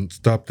 that doesn't,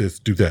 stop this,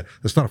 do that.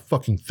 That's not a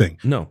fucking thing.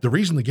 No. The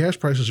reason the gas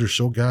prices are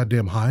so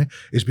goddamn high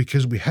is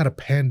because we had a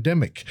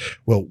pandemic.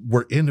 Well,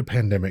 we're in a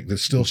pandemic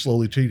that's still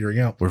slowly teetering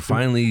out. We're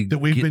finally That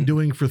we've been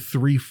doing for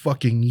 3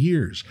 fucking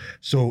years.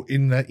 So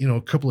in that,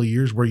 a couple of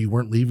years where you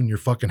weren't leaving your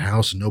fucking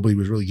house and nobody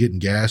was really getting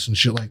gas and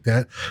shit like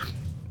that,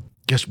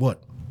 guess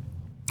what?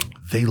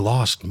 They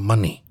lost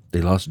money.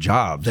 They lost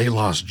jobs. They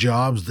lost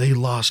jobs. They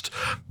lost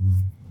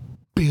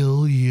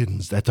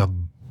billions. That's a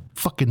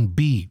fucking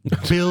B.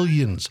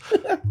 Billions.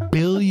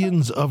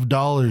 Billions of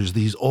dollars.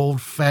 These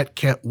old fat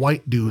cat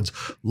white dudes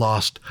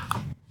lost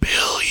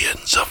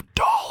billions of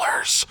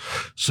dollars.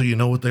 So you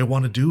know what they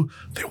want to do?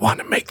 They want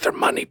to make their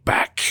money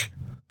back.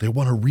 They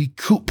want to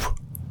recoup.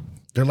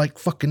 They're like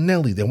fucking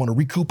Nelly. They want to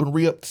recoup and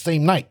re-up the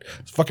same night.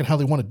 It's fucking how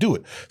they want to do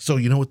it. So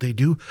you know what they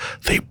do?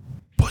 They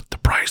put the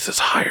prices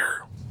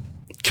higher.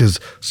 Because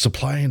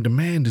supply and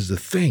demand is the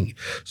thing.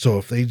 So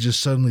if they just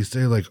suddenly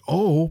say like,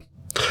 oh,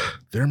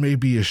 there may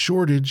be a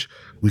shortage,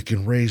 we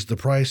can raise the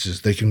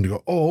prices. They can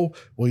go, oh,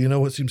 well, you know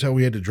what? Seems how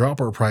we had to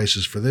drop our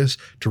prices for this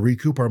to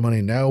recoup our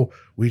money. Now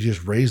we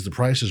just raise the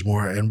prices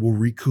more and we'll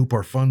recoup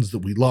our funds that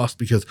we lost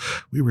because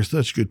we were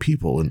such good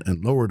people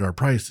and lowered our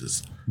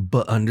prices.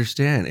 But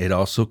understand, it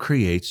also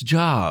creates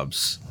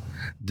jobs.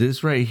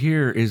 This right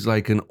here is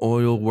like an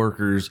oil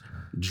worker's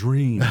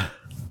dream.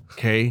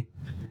 Okay?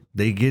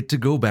 They get to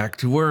go back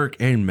to work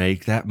and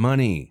make that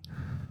money.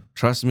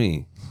 Trust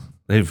me.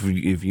 If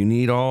you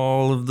need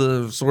all of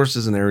the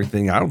sources and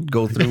everything, I'll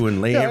go through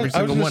and lay every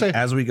single one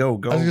as we go. I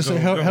was going to say,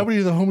 how many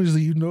of the homies that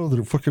you know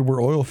that fucking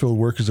were oil field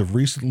workers have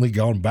recently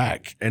gone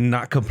back? And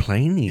not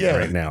complaining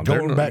right now.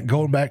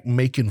 Going back,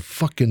 making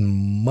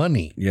fucking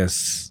money.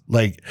 Yes.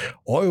 Like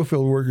oil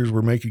field workers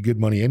were making good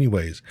money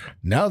anyways.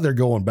 Now they're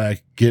going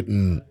back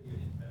getting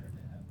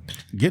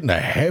a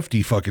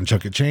hefty fucking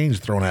chunk of change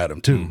thrown at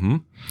them too. Mm-hmm.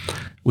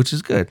 Which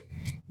is good.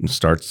 It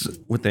starts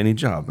with any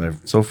job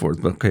and so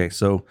forth. Okay,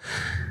 so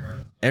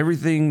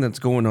everything that's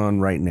going on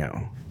right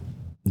now,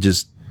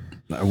 just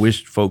I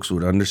wish folks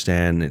would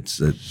understand it's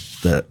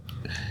the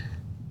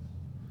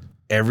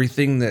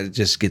everything that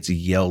just gets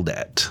yelled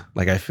at.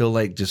 Like, I feel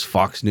like just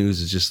Fox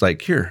News is just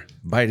like, here,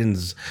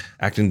 Biden's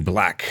acting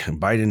black.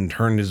 Biden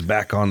turned his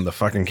back on the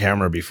fucking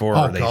camera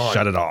before they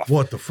shut it off.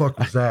 What the fuck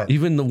was that?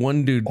 Even the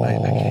one dude,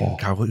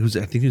 I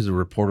think he was a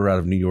reporter out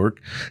of New York,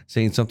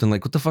 saying something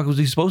like, what the fuck was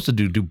he supposed to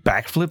do? Do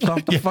backflips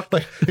off the fuck?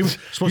 Like, he was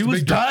supposed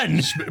to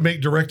done.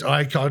 Make direct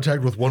eye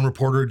contact with one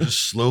reporter and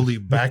just slowly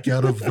back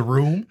out of the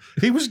room.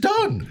 He was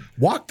done.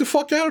 Walk the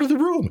fuck out of the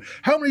room.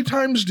 How many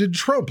times did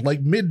Trump,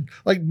 like mid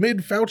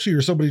Fauci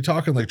or somebody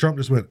talking, like Trump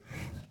just went,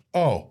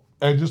 oh,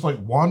 and just like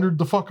wandered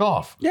the fuck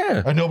off.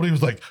 Yeah. And nobody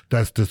was like,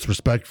 that's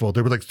disrespectful.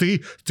 They were like, see,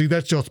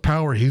 that shows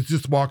power. He's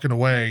just walking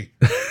away.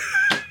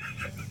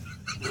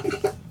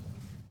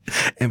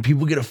 And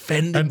people get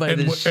offended by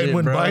this shit, and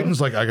when bro. Biden's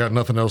like, I got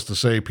nothing else to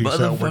say, peace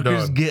out, we're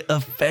Motherfuckers done. get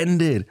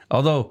offended.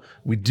 Although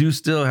we do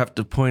still have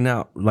to point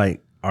out,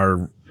 like,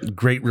 our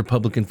great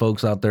Republican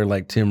folks out there,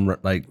 like Tim,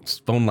 like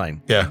phone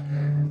line. Yeah.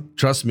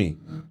 Trust me,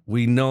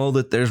 we know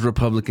that there's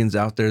Republicans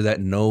out there that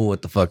know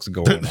what the fuck's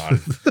going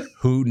on,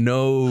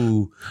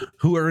 who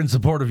are in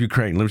support of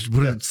Ukraine. Let's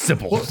put it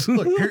simple. Well,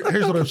 look,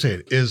 here's what I'm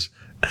saying is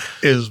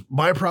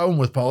my problem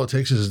with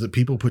politics is that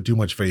people put too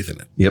much faith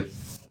in it. Yep.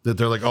 That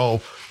they're like,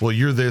 oh, well,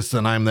 you're this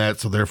and I'm that,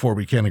 so therefore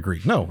we can't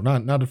agree. No,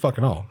 not at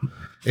fucking all.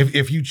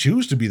 If you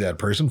choose to be that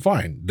person,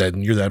 fine.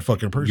 Then you're that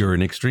fucking person. You're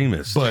an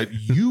extremist. But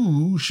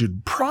you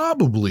should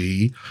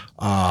probably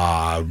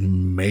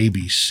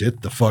maybe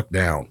sit the fuck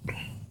down.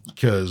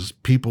 Because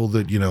people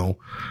that,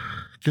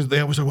 because they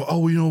always say, well, oh,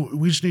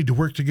 we just need to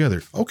work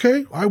together.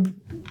 Okay,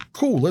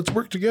 cool, let's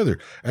work together.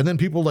 And then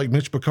people like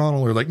Mitch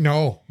McConnell are like,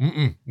 no.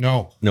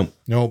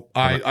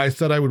 I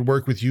said I would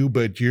work with you,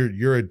 but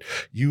you're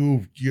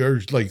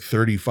like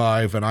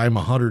 35 and I'm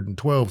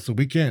 112, so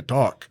we can't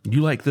talk.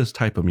 You like this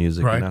type of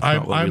music, right? And that's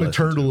not what I'm we a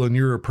listen turtle to. and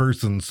you're a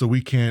person, so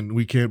we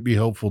can't be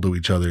helpful to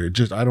each other. It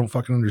just, I don't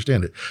fucking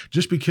understand it.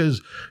 Just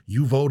because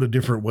you vote a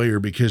different way or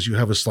because you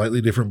have a slightly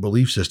different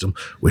belief system,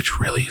 which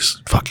really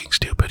is fucking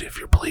stupid. If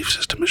your belief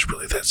system is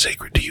really that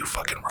sacred to you,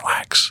 fucking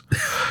relax.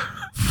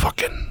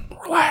 Fucking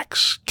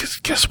relax.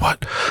 Guess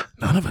what?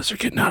 None of us are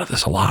getting out of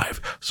this alive.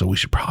 So we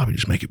should probably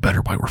just make it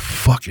better while we're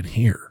fucking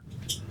here.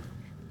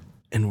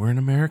 And we're in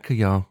America,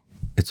 y'all.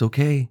 It's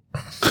okay.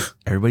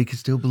 Everybody can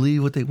still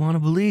believe what they want to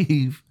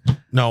believe.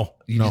 No.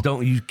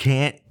 You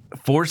can't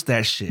force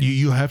that shit.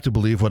 You have to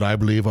believe what I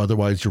believe,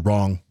 otherwise you're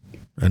wrong.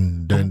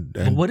 And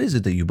what is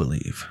it that you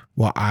believe?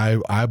 Well,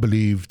 I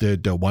believe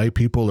that white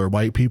people are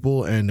white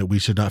people and that we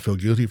should not feel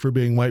guilty for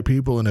being white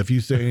people. And if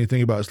you say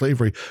anything about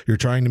slavery, you're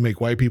trying to make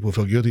white people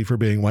feel guilty for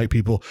being white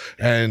people.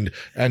 And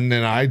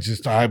then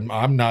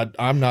I'm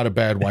not a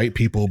bad white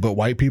people, but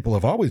white people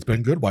have always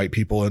been good white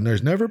people, and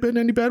there's never been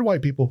any bad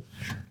white people.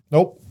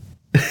 Nope.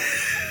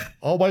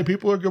 All white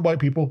people are good white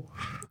people.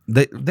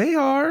 They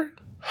are.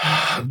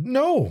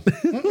 No.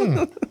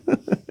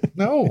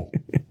 No.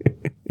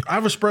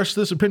 I've expressed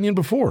this opinion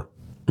before.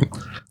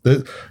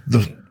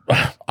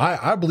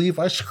 I believe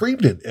I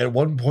screamed it at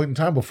one point in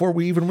time before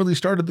we even really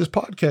started this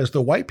podcast.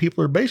 The white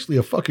people are basically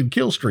a fucking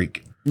kill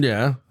streak.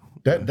 Yeah.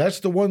 That's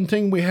the one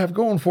thing we have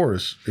going for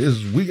us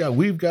is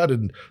we've got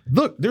to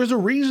look. There's a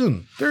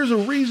reason. There's a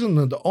reason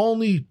that the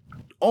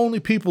only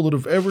people that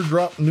have ever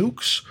dropped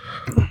nukes,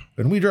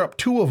 and we dropped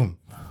 2 of them.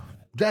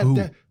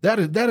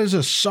 That is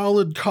a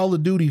solid Call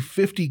of Duty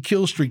 50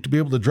 kill streak to be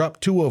able to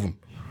drop 2 of them.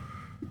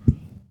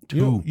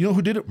 You know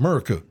who did it?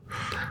 America.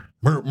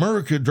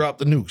 America dropped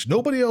the nukes.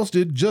 Nobody else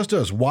did, just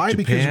us. Why?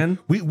 Japan?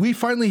 Because we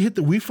finally hit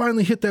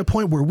that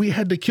point where we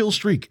had the kill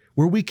streak,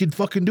 where we could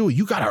fucking do it.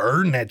 You got to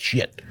earn that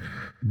shit.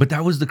 But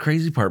that was the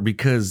crazy part,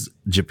 because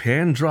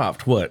Japan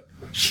dropped what?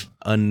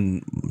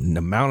 An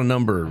amount of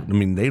number. I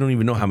mean, they don't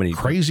even know how many.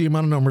 Crazy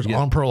amount of numbers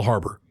on Pearl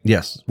Harbor.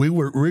 Yes.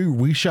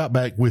 We shot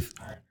back with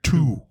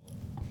 2.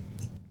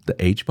 The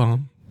H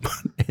bomb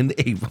and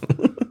the A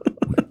bomb.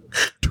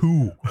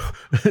 2.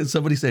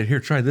 Somebody said, here,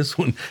 try this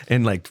one.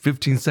 And like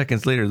 15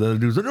 seconds later, the other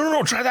dude's like,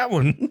 no, try that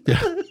one.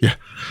 Yeah.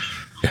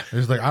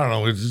 It's like, I don't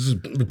know. It's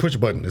just push a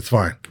button. It's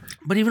fine.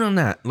 But even on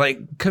that,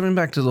 like coming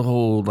back to the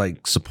whole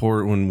like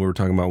support when we were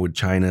talking about with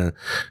China,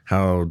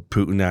 how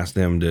Putin asked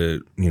them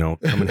to, come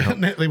and help.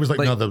 They was like,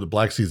 no, the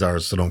Black Sea's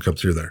ours, so don't come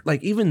through there.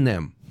 Like even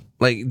them,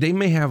 like they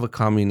may have a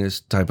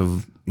communist type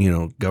of,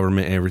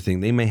 government and everything.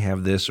 They may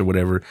have this or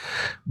whatever.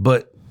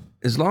 But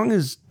as long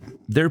as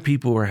their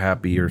people are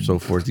happy or so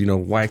forth,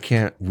 why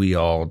can't we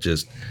all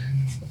just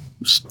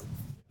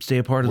stay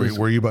a part of this?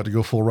 Were you about to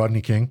go full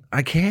Rodney King?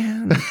 I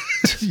can.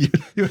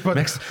 You're about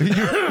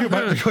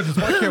to go just,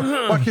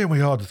 why can't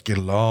we all just get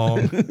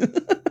along?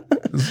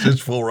 It's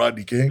just full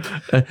Rodney King.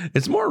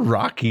 It's more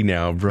Rocky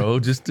now, bro.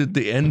 Just at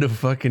the end of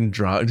fucking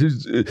drop.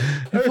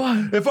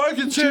 If I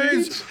can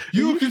change,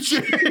 you can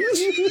change.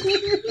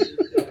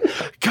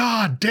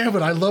 God damn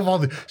it. I love all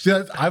the. See,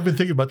 I've been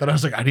thinking about that. I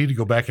was like, I need to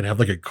go back and have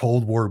like a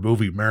Cold War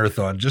movie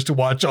marathon just to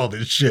watch all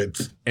this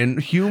shit.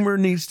 And humor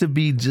needs to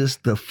be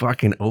just the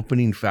fucking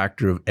opening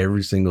factor of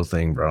every single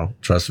thing, bro.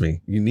 Trust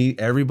me.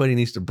 Everybody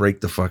needs to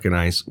break the fucking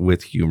ice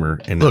with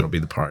humor, and that'll be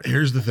the part.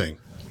 Here's the thing.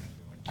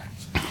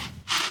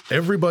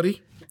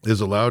 Everybody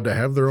is allowed to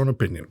have their own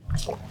opinion,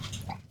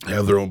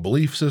 have their own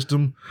belief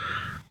system,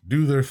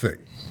 do their thing.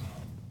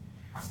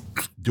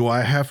 Do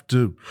I have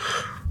to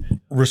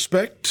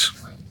respect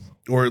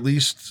or at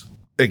least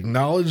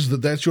acknowledge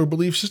that that's your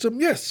belief system?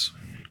 Yes.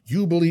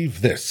 You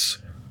believe this.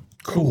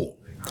 Cool.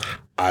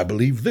 I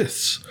believe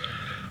this.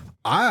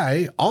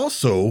 I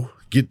also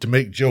get to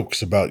make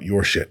jokes about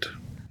your shit.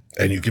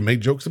 And you can make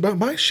jokes about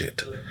my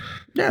shit.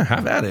 Yeah,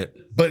 have at it.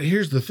 But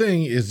here's the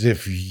thing is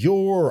if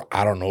you're,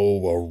 I don't know,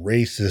 a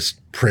racist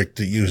prick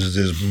that uses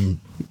his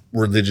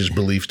religious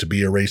beliefs to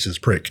be a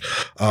racist prick,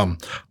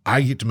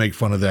 I get to make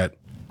fun of that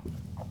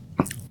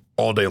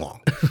all day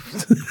long.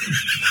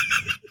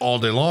 All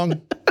day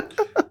long.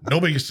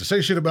 Nobody gets to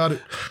say shit about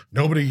it.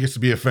 Nobody gets to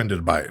be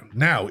offended by it.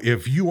 Now,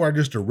 if you are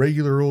just a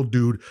regular old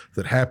dude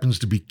that happens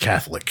to be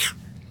Catholic,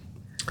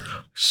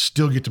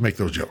 still get to make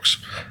those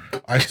jokes.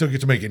 I still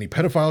get to make any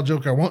pedophile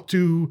joke I want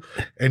to,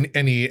 and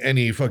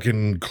any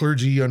fucking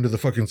clergy under the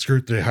fucking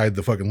skirt they hide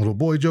the fucking little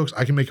boy jokes.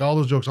 I can make all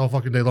those jokes all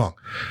fucking day long.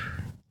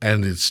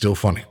 And it's still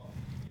funny.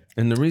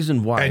 And the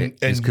reason why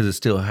is because it's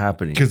still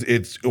happening. Because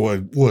it's,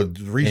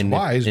 the reason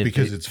why is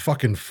because it's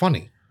fucking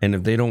funny. And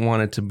if they don't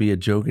want it to be a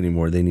joke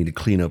anymore, they need to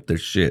clean up their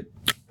shit.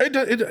 Look,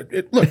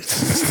 it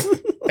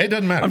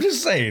doesn't matter. I'm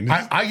just saying.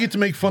 I get to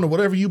make fun of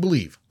whatever you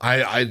believe.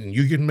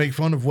 You can make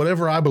fun of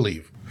whatever I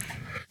believe.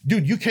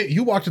 Dude,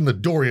 you walked in the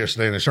door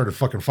yesterday and I started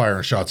fucking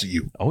firing shots at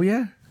you. Oh,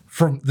 yeah?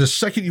 From the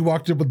second you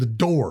walked up at the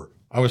door,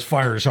 I was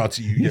firing shots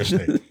at you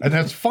yesterday. And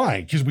that's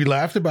fine because we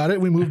laughed about it.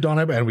 We moved on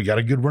it and we got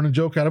a good running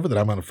joke out of it that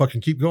I'm going to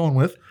fucking keep going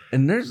with.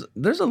 And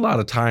there's a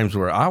lot of times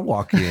where I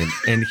walk in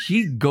and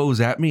he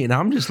goes at me and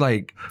I'm just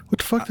like, what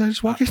the fuck did I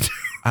just walk into?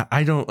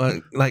 I don't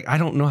I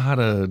don't know how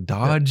to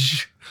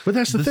dodge. But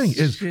that's the thing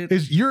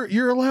is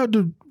you're allowed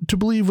to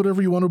believe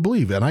whatever you want to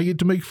believe. And I get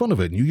to make fun of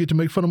it and you get to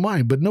make fun of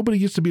mine, but nobody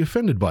gets to be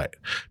offended by it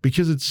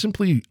because it's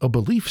simply a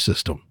belief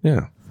system.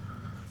 Yeah.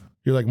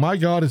 You're like, my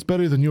God is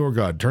better than your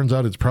God. Turns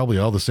out it's probably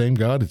all the same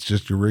God. It's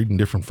just you're reading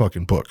different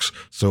fucking books.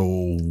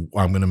 So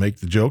I'm going to make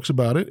the jokes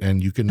about it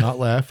and you can not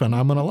laugh and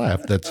I'm going to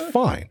laugh. That's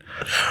fine.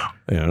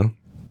 Yeah.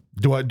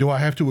 Do I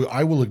have to?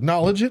 I will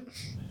acknowledge it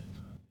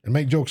and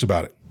make jokes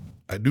about it.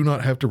 I do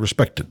not have to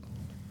respect it.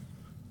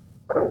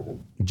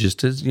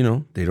 Just as,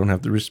 they don't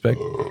have to respect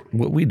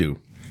what we do.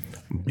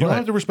 You don't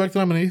have to respect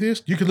that I'm an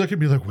atheist. You could look at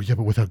me like, well, yeah,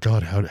 but without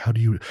God,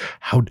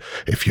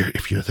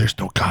 if there's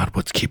no God,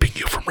 what's keeping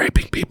you from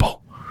raping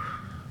people?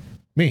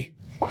 Me.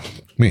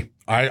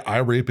 I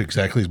rape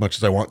exactly as much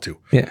as I want to.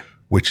 Yeah.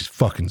 Which is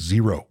fucking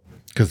zero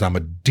because I'm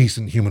a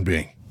decent human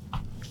being.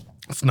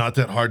 It's not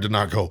that hard to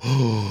not go,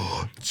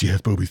 oh, she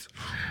has boobies.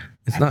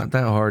 It's not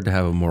that hard to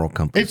have a moral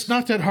compass. It's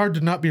not that hard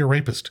to not be a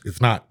rapist.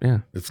 It's not. Yeah.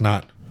 It's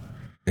not.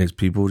 It's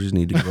people just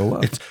need to grow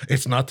up.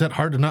 It's not that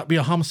hard to not be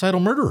a homicidal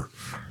murderer.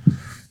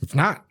 It's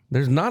not.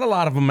 There's not a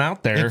lot of them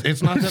out there.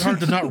 It's not that hard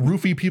to not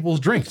roofie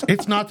people's drinks.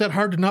 It's not that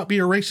hard to not be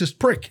a racist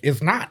prick.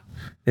 It's not.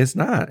 It's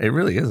not. It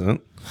really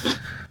isn't.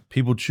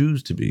 People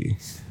choose to be,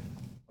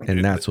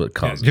 and that's what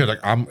causes. Yeah, like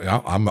I'm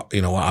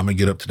gonna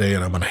get up today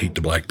and I'm gonna hate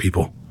the black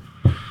people.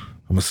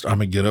 I'm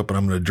gonna get up and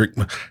I'm gonna drink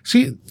my.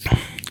 See,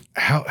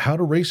 how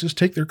do racists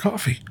take their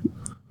coffee?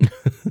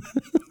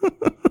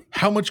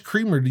 How much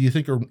creamer do you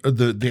think are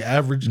the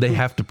average? They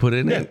have to put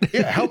in it.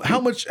 Yeah.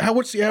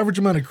 What's the average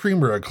amount of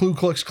creamer a Ku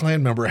Klux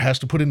Klan member has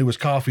to put into his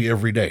coffee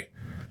every day?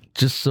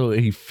 Just so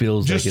he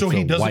feels just like so it's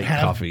he a doesn't white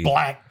have coffee.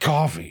 Black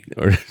coffee,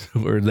 or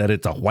that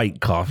it's a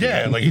white coffee.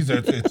 Yeah, like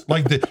it's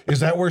like is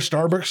that where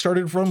Starbucks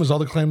started from? Is all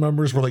the Klan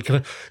members were like,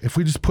 if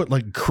we just put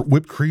like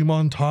whipped cream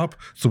on top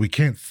so we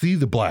can't see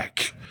the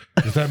black,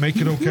 does that make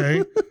it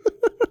okay?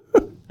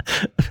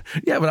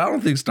 Yeah, but I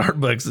don't think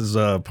Starbucks is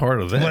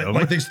part of that.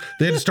 Like they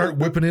had to start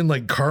whipping in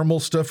like caramel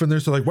stuff in there.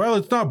 So like, well,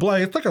 it's not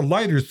black; it's like a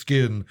lighter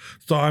skin.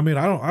 So I mean,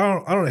 I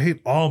don't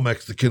hate all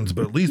Mexicans,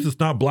 but at least it's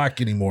not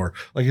black anymore.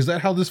 Like, is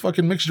that how this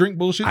fucking mixed drink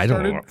bullshit started? I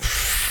don't know.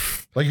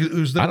 Like,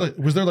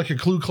 was there like a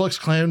Ku Klux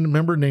Klan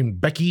member named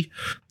Becky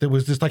that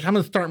was just like, I'm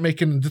gonna start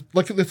making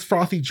look at this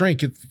frothy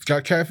drink. It's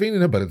got caffeine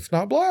in it, but it's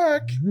not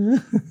black.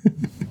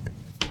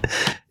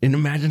 And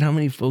imagine how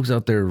many folks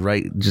out there,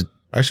 right?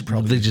 I should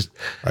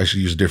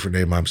use a different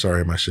name. I'm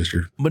sorry, my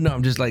sister. But no,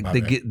 I'm just like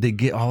they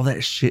get all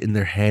that shit in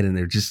their head and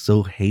they're just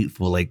so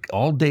hateful. Like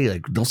all day,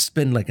 like they'll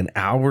spend like an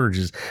hour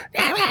just.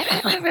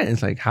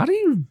 It's like, how do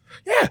you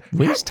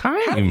waste time?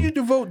 How do you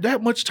devote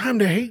that much time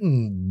to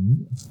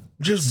hating?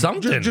 Just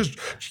something.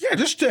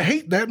 Just to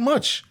hate that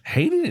much.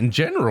 Hating in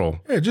general.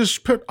 Yeah,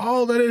 just put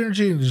all that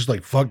energy and just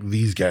like fuck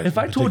these guys. If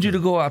I told you to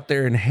go out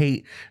there and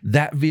hate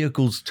that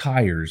vehicle's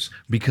tires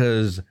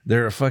because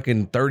they're a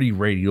fucking 30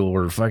 radial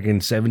or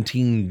fucking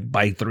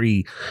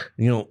 17x3,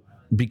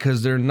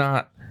 because they're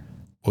not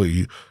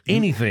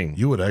anything.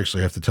 You would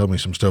actually have to tell me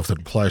some stuff that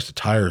applies to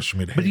tires for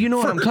me to hate. But you know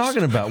what I'm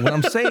talking about. What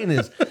I'm saying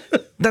is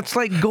that's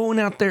like going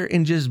out there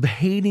and just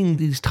hating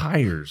these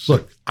tires.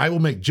 Look, I will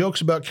make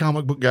jokes about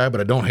comic book guy,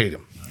 but I don't hate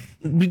him.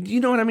 You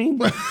know what I mean?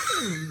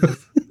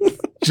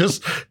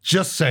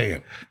 Just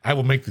saying. I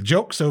will make the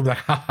joke, so like,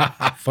 ha, ha,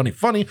 ha, funny,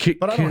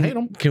 but I don't hate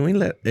them. Can we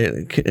let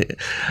a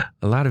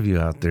lot of you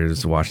out there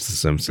just watch The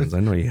Simpsons? I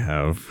know you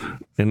have,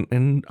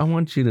 and I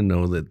want you to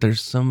know that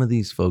there's some of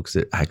these folks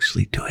that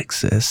actually do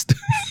exist.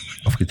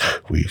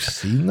 We've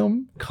seen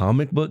them.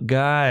 Comic book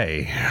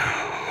guy,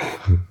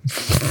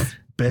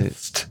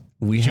 Best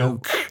we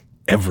joke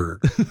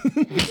ever.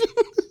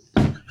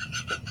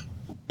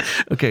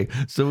 Okay,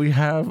 so we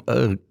have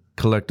a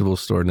collectible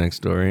store next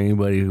door.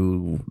 Anybody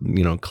who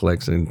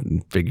collects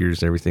and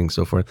figures everything,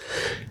 so forth.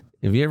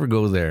 If you ever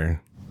go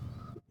there,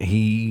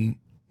 he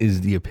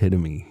is the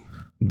epitome,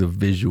 the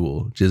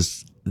visual,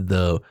 just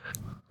the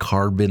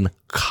carbon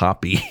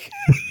copy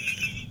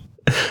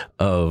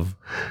of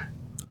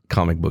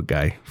comic book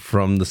guy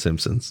from The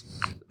Simpsons.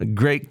 A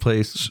great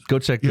place. Go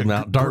check them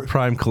out. Dark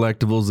Prime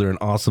Collectibles. They're an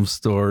awesome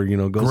store.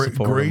 Go support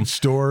them. Great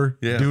store.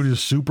 Yeah. Dude is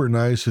super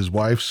nice. His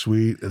wife's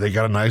sweet. They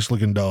got a nice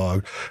looking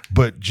dog.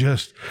 But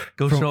just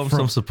Go show him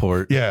some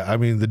support. Yeah, I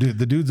mean the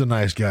dude's a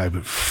nice guy,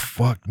 but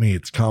fuck me,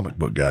 it's comic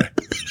book guy.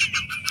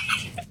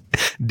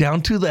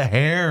 Down to the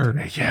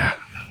hair. Yeah.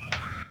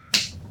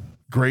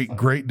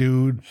 Great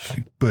dude,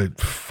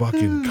 but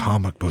fucking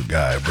comic book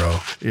guy, bro.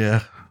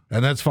 Yeah.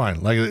 And that's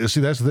fine. Like,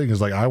 see, that's the thing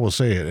is, like, I will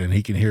say it and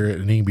he can hear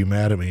it and he can be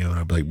mad at me. And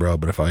I'll be like, bro,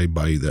 but if I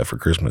buy you that for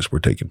Christmas, we're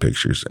taking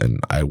pictures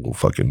and I will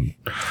fucking.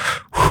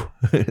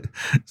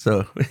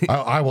 So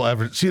I will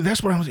ever see.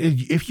 That's what I was.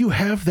 If you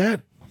have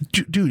that,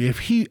 dude, if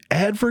he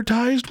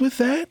advertised with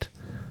that,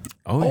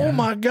 oh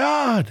my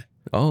God.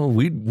 Oh,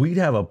 we'd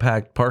have a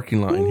packed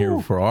parking lot in here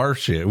for our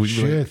shit.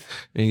 Shit.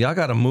 And y'all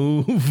got to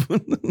move.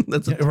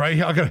 That's Right.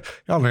 Y'all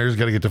niggas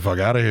got to get the fuck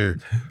out of here.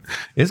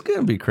 It's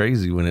going to be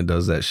crazy when it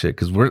does that shit.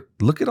 Because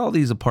look at all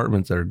these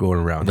apartments that are going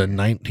around. The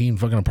 19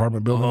 fucking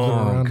apartment buildings that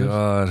are around us.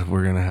 God.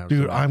 We're going to have.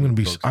 Dude, I'm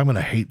going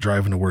to hate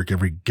driving to work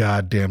every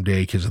goddamn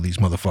day because of these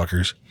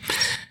motherfuckers.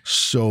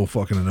 So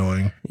fucking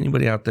annoying.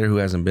 Anybody out there who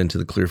hasn't been to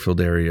the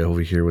Clearfield area over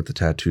here with the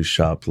tattoo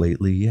shop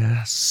lately?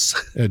 Yes.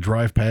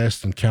 Drive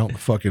past and count the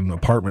fucking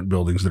apartment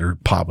buildings that are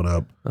popping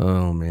up.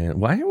 Oh man,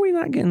 why are we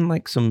not getting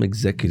like some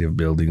executive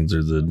buildings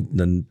or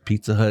the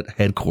Pizza Hut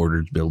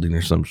headquarters building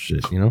or some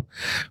shit?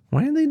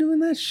 Why are they doing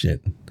that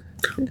shit?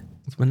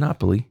 It's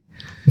monopoly.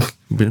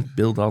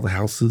 Build all the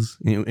houses.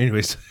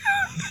 Anyways,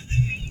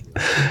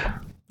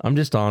 I'm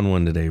just on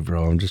one today,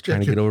 bro. I'm just trying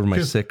to get over my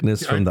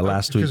sickness from the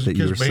last week that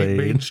you were saying.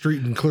 Main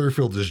Street in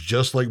Clearfield is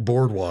just like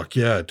Boardwalk.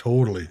 Yeah,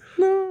 totally.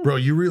 No. Bro,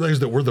 you realize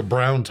that we're the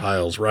brown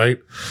tiles, right?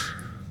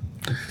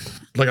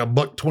 Like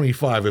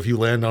 $1.25 if you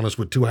land on us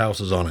with two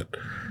houses on it.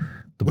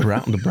 The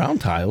brown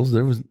tiles.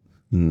 There's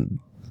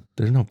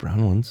no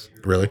brown ones.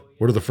 Really?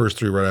 What are the first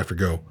three right after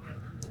go?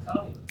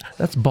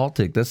 That's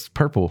Baltic. That's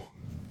purple.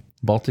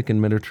 Baltic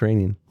and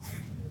Mediterranean.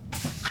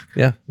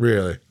 Yeah.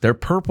 Really? They're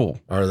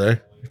purple. Are they?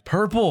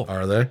 Purple.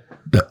 Are they?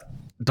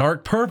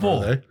 Dark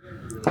purple. Are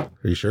they? Are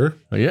you sure?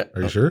 Oh, yeah.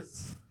 Are you sure?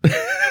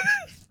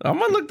 I'm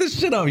gonna look this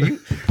shit up.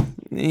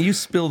 You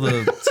spill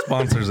the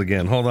sponsors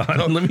again. Hold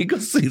on. Let me go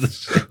see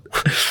this shit.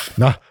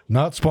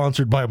 Not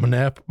sponsored by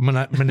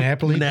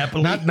Monopoly.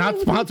 Not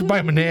sponsored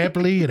by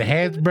Monopoly and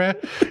Hasbro.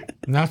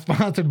 Not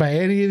sponsored by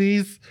any of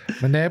these.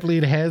 Monopoly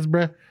and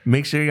Hasbro.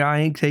 Make sure y'all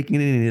ain't taking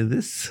any of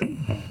this.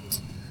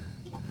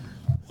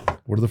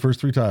 What are the first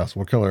three tiles?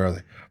 What color are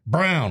they?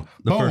 Brown.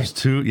 The first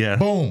two, yeah.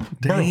 Boom.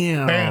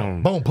 Damn.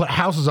 Bam. Boom. Put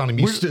houses on them.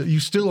 You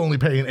still only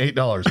paying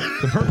 $8.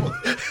 The purple.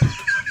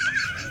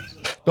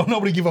 Don't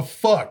nobody give a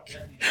fuck.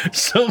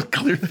 So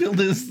Clearfield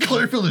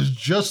is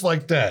just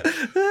like that.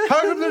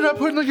 How come they're not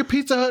putting like a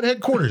Pizza Hut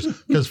headquarters?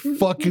 Because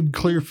fucking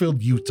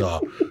Clearfield, Utah.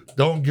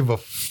 Don't give a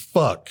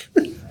fuck.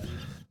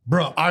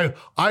 Bro,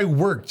 I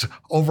worked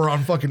over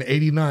on fucking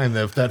 89.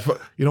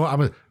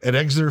 I'm at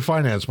Exeter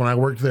Finance when I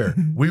worked there.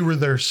 We were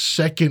their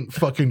second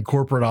fucking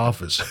corporate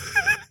office.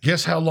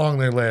 Guess how long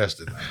they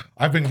lasted?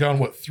 I've been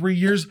gone, 3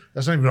 years?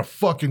 That's not even a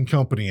fucking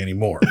company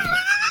anymore.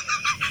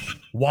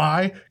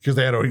 Why? Because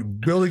they had a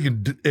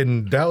building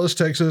in Dallas,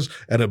 Texas,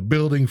 and a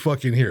building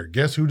fucking here.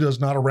 Guess who does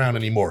not around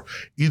anymore?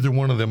 Either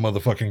one of them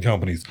motherfucking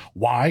companies.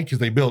 Why? Because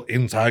they built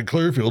inside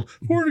Clearfield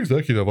for an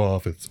executive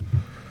office.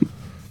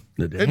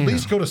 Damn. At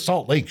least go to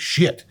Salt Lake.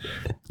 Shit.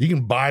 You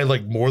can buy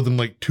more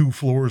than 2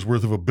 floors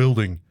worth of a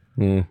building.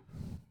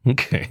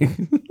 Okay.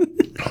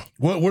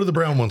 What are the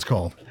brown ones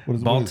called?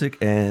 Baltic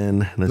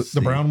and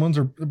the brown ones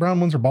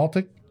are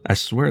Baltic? I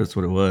swear that's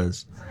what it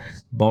was.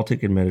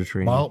 Baltic and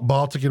Mediterranean.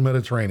 Baltic and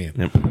Mediterranean.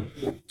 Yep.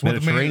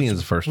 Mediterranean is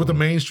the first one. With the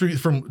main street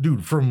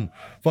from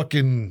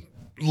fucking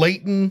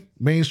Layton,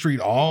 Main Street,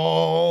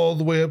 all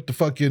the way up to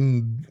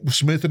fucking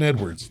Smith and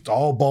Edwards. It's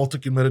all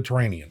Baltic and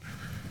Mediterranean.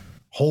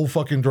 Whole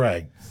fucking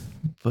drag.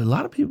 But a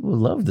lot of people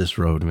love this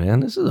road, man.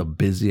 This is a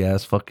busy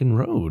ass fucking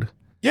road.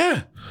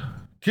 Yeah.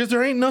 Because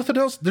there ain't nothing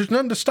else. There's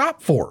nothing to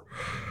stop for.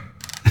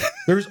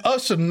 There's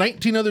us and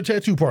 19 other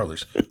tattoo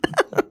parlors.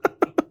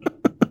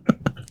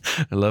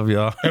 I love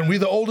y'all. And we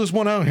the oldest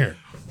one out here.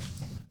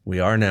 We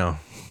are now.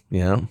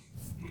 Yeah.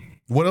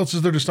 What else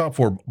is there to stop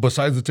for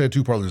besides the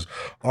tattoo parlors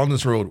on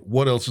this road?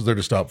 What else is there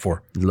to stop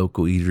for?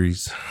 Local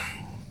eateries.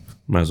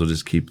 Might as well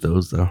just keep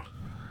those though.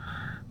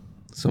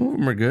 Some of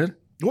them are good.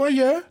 Well,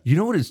 yeah. You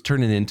know what it's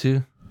turning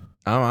into?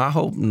 I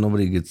hope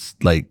nobody gets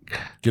like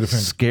Get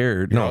offended.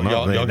 Scared. No,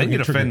 y'all they can get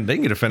get offended. They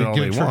can get offended all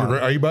they want.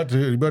 Right? Are you about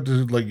to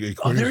like?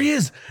 Oh, there he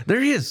is.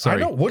 There he is.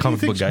 Sorry, I know. What do you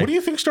think? What do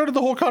you think started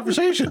the whole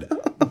conversation?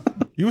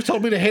 You was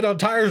telling me to hate on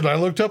tires, and I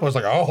looked up. I was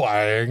like, "Oh,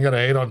 I ain't gonna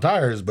hate on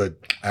tires, but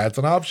that's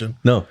an option."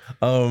 No,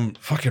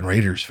 Fucking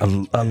Raiders.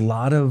 a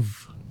lot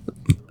of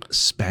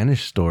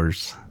Spanish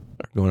stores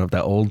are going up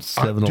that old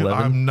 7-Eleven.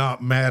 I'm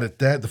not mad at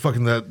that. The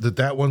fucking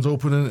that one's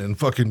opening, and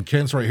fucking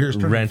Kent's right here. Is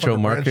turning Rancho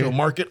Market. Rancho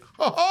Market.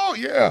 Oh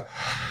yeah.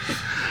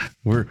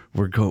 We're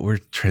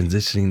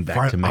transitioning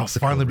back to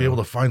Mexico. I'll finally be able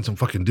to find some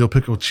fucking dill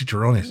pickle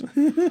chicharrones.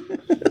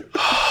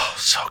 Oh,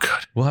 so good.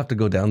 We'll have to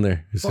go down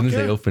there as soon as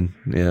they open.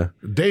 Yeah.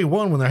 Day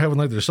one when they're having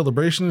like their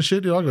celebration and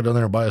shit, dude, I'll go down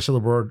there and buy a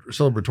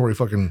celebratory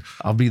fucking.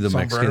 I'll be the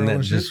Mexican that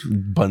and shit. just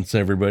bunts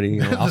everybody.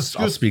 You know,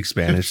 I'll speak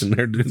Spanish in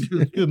there, dude.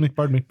 Excuse me.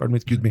 Pardon me.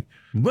 Excuse me.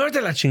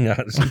 Muerde la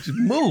chingada.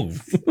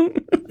 Move.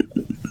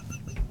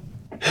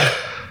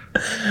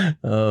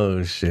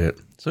 Oh shit.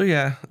 So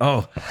yeah.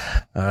 Oh,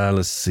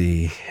 let's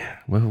see.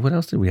 What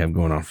else did we have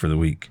going on for the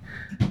week?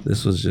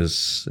 This was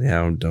just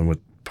I'm done with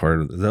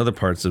part of the other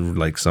parts of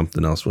like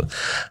something else with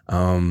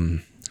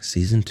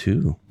season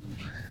 2.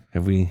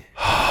 Have we? It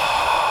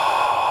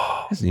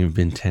hasn't even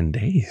been 10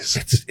 days.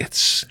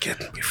 It's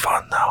getting to be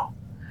fun though.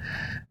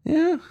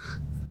 Yeah.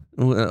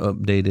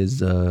 Update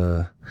is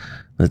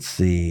let's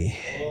see.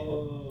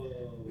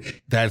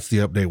 That's the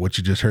update. What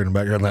you just heard in the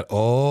background. That's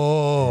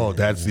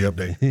the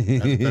update.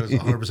 That is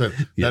 100%.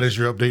 Yes. That is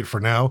your update for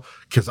now,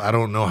 because I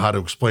don't know how to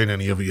explain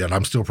any of it yet.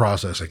 I'm still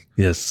processing.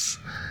 Yes.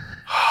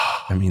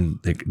 I mean,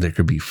 there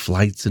could be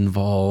flights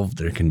involved.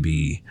 There can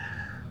be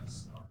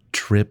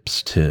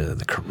trips to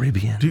the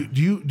Caribbean. Do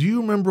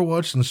you remember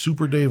watching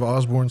Super Dave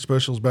Osborne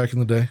specials back in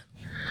the day?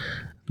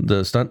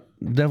 The stunt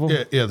devil?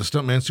 Yeah, the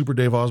stuntman Super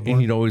Dave Osborne.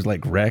 And he'd always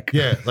like wreck.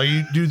 Yeah, like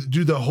you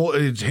do the whole.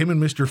 It's him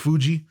and Mr.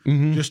 Fuji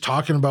just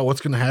talking about what's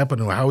going to happen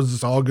and how is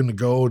this all going to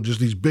go, and just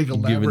these big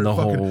elaborate Giving the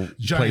fucking whole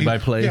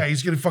play-by-play. Yeah,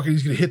 he's gonna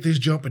hit this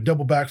jump and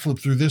double backflip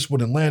through this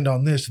one and land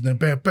on this, and then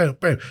bam, bam,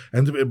 bam,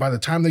 and by the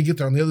time they get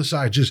there on the other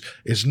side, just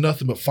it's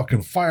nothing but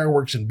fucking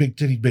fireworks and big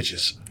titty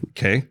bitches.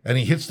 Okay. And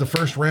he hits the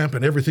first ramp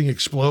and everything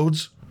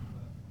explodes.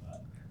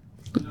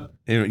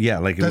 Yeah,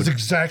 like That's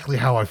exactly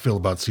how I feel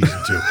about season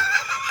 2.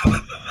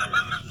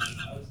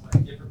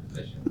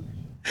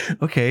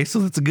 Okay, so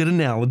that's a good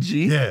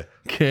analogy. Yeah.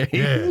 Okay.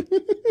 Yeah.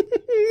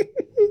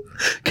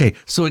 Okay,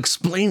 so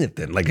explain it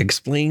then. Like,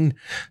 explain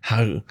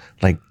how,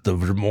 like, the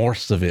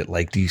remorse of it.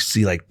 Like, do you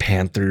see, like,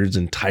 panthers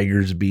and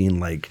tigers being,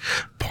 like,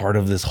 part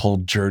of this whole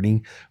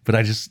journey? But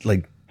I just,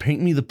 like,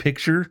 paint me the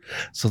picture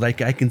so,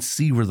 like, I can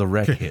see where the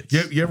wreck hits.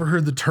 You ever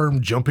heard the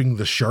term jumping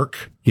the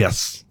shark?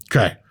 Yes.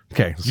 Okay.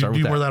 Okay, let's start Do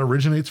you with know where that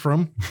originates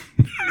from?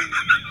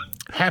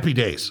 Happy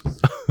Days.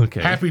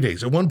 Okay. Happy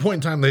Days. At one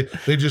point in time, they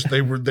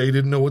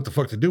didn't know what the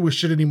fuck to do with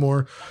shit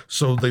anymore.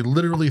 So they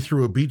literally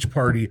threw a beach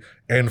party,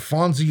 and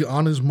Fonzie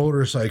on his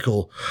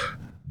motorcycle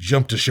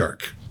jumped a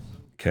shark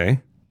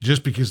Okay.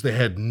 just because they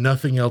had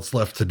nothing else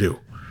left to do.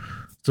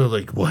 So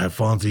like, we'll have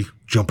Fonzie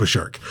jump a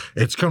shark.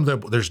 It's come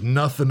that there's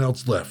nothing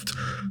else left.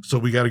 So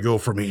we got to go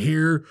from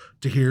here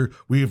to here.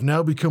 We have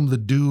now become the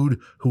dude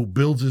who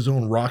builds his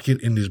own rocket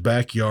in his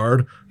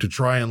backyard to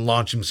try and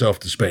launch himself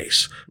to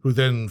space, who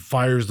then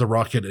fires the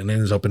rocket and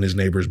ends up in his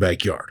neighbor's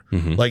backyard.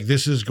 Like,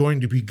 this is going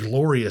to be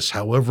glorious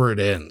however it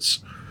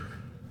ends.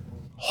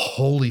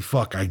 Holy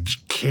fuck. I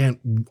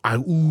can't.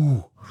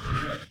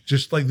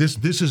 Just like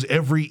this is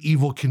every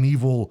Evel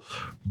Knievel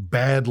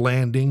bad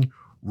landing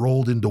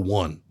rolled into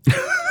one.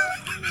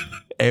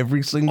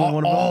 Every single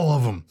one of them? All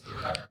of them.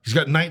 He's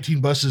got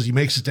 19 buses. He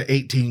makes it to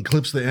 18,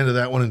 clips the end of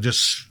that one, and just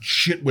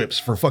shit whips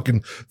for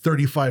fucking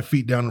 35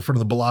 feet down in front of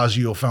the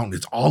Bellagio fountain.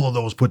 It's all of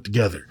those put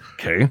together.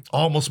 Okay.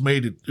 Almost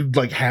made it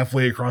like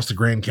halfway across the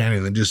Grand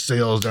Canyon, then just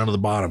sails down to the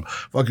bottom.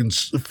 Fucking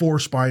 4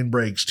 spine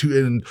breaks,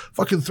 2, and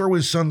fucking throw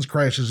his son's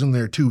crashes in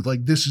there too.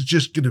 Like, this is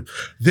just gonna,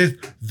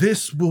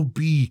 this will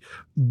be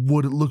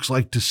what it looks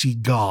like to see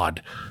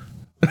God.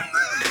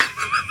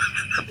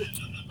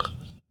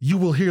 You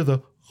will hear the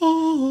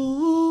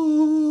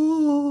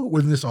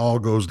when this all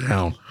goes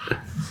down.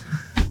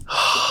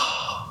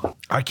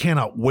 I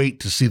cannot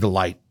wait to see the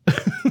light.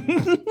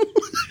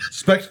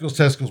 Spectacles,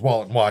 testicles,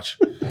 wallet, and watch.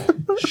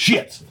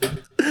 Shit.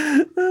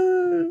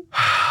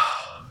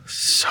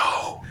 So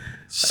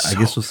I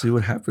guess we'll see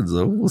what happens,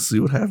 though. We'll see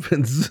what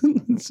happens.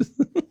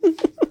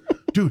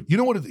 dude, you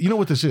know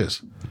what this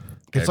is?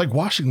 It's like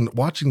watching the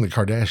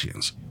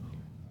Kardashians.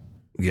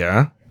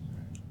 Yeah.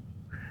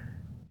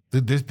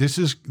 This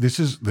is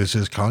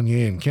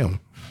Kanye and Kim.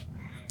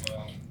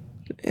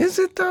 Is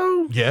it,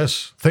 though?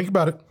 Yes. Think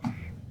about it.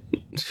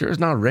 Sure it's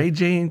not Ray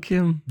J and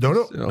Kim? No.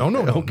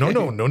 Okay.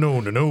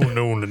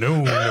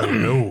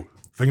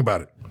 Think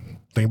about it.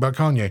 Think about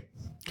Kanye.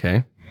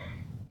 Okay.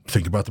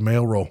 Think about the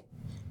male role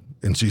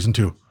in season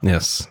 2.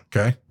 Yes.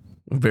 Okay.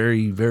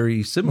 Very,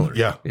 very similar.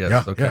 Yeah. Yes.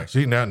 Yeah. Okay. Yeah.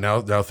 See,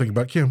 now think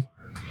about Kim.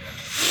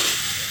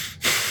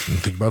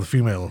 Think about the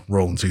female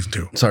role in season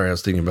 2. Sorry, I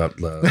was thinking about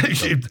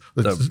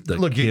the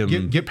Look,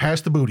 Kim, get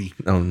past the booty.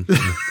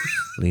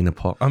 Lena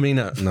Paul. I mean,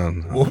 no,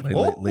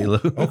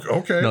 Leela.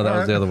 Okay, No, that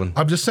was the other one.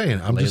 I'm just saying.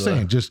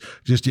 Just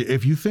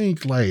if you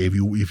think like if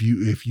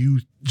you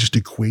just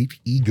equate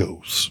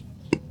egos.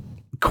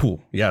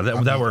 Cool. Yeah,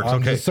 that works.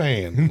 I'm Okay. just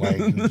saying,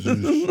 like,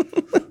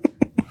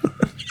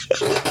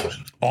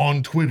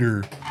 on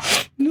Twitter,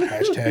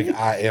 hashtag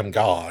I am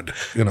God.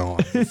 You know,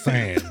 I'm just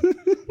saying.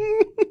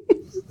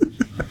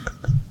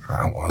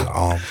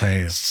 All I'm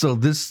saying. So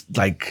this,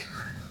 like,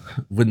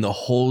 when the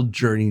whole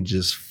journey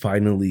just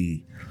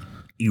finally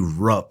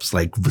erupts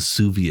like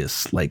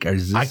Vesuvius, like,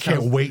 I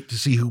can't wait to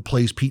see who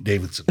plays Pete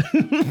Davidson.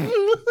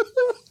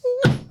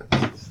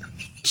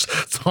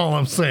 That's all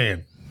I'm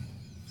saying.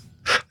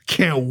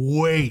 Can't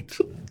wait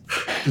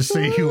to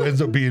see who ends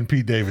up being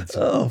Pete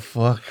Davidson. Oh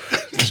fuck!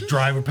 Just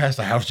driving past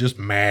the house, just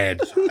mad.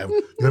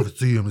 You ever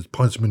see him? Just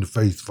punch him in the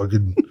face,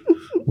 fucking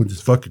with his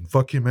fucking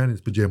fuck him and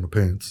his pajama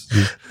pants.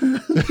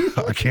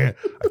 I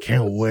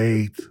can't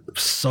wait. I'm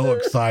so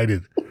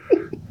excited.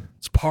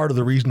 It's part of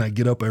the reason I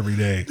get up every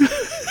day.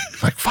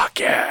 Like fuck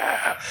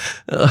yeah.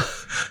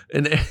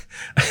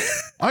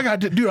 I got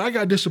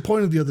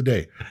disappointed the other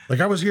day. Like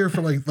I was here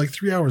for like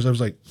 3 hours. I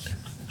was like,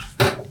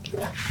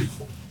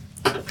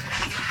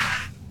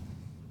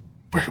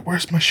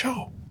 where's my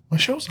show? My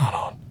show's not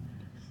on.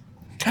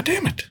 God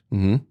damn it.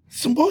 Mm-hmm.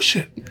 Some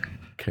bullshit.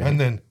 Okay. And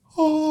then,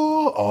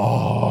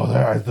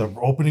 there's the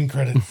opening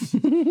credits.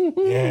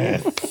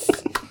 Yes.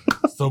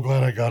 So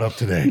glad I got up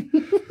today.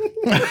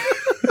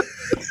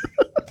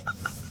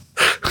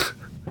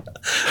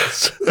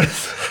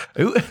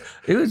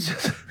 It was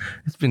just,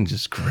 it's been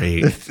just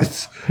great.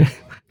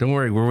 Don't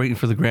worry, we're waiting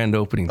for the grand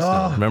opening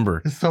still.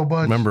 Remember, it's so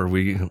much. Remember,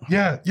 we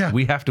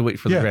have to wait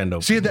for the grand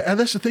opening. See, and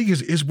that's the thing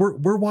is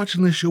we're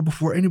watching this show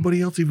before anybody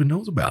else even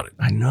knows about it.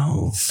 I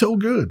know. It's so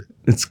good.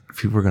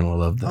 People are gonna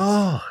love this.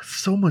 Oh,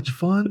 so much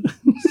fun.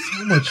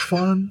 So much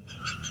fun.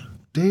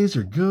 Days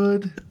are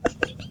good.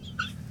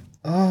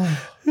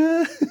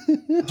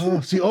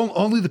 See,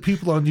 only the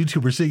people on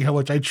YouTube are seeing how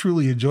much I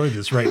truly enjoy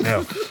this right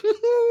now.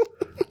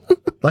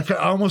 Like I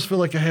almost feel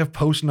like I have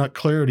post-nut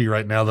clarity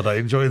right now that I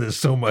enjoy this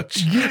so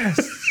much.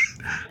 Yes.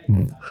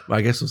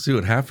 I guess we'll see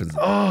what happens.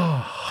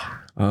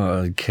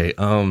 Okay.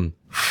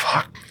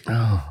 Fuck.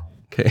 Oh.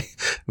 Okay.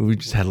 We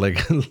just had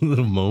like a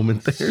little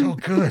moment there. So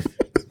good.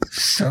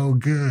 So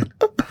good.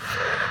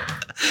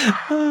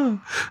 I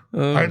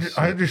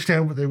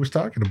understand what they was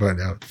talking about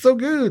now. So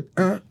good.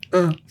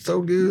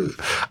 So good.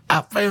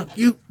 I found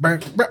you.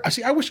 I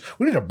see. I wish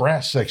we need a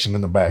brass section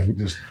in the back.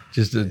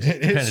 Just to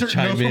kind of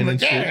chime in and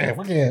shit.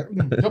 Yeah.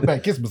 Come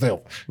back, kiss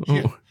myself.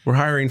 Yeah. We're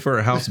hiring for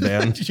a house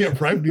band. Yeah,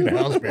 right. We need a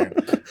house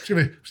band.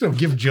 Should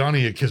give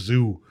Johnny a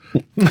kazoo.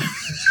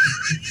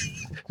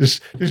 This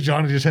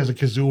Johnny just has a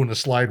kazoo and a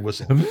slide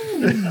whistle.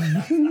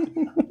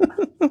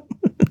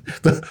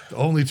 The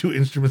only 2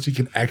 instruments he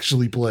can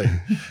actually play.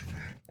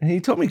 And he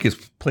told me he could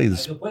play the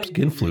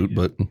skin flute,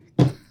 but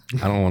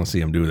I don't want to see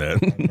him do that.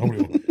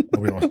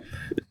 Nobody wants.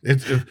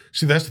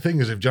 See, that's the thing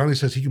is if Johnny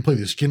says he can play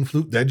the skin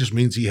flute, that just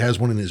means he has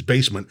one in his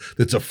basement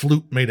that's a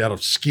flute made out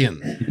of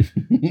skin.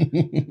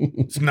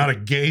 It's not a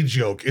gay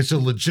joke. It's a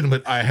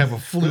legitimate, I have a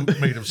flute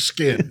made of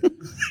skin.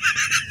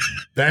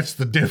 That's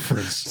the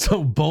difference.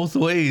 So both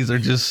ways are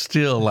just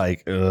still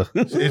like,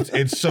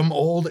 It's some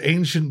old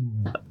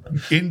ancient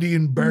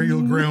Indian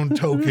burial ground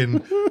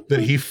token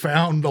that he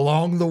found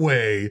along the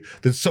way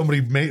that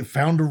somebody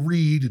found a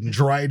reed and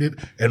dried it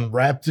and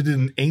wrapped it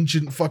in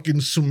ancient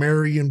fucking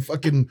Sumerian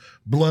fucking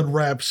blood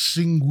wrap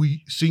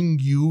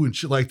sinew and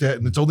shit like that.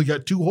 And it's only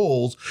got 2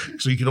 holes,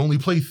 so you can only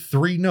play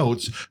 3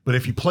 notes. But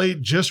if you play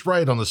it just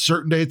right on a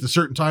certain day at the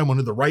certain time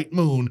under the right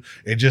moon,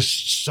 it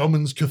just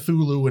summons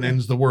Cthulhu and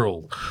ends the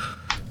world.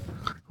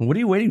 What are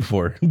you waiting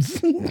for?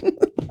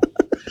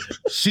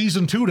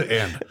 Season 2 to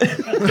end.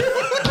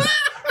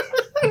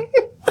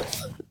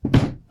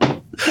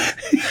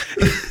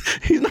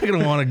 He's not going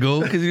to want to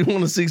go because you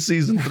want to see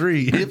season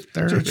 3.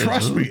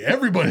 Trust me,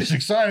 everybody's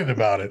excited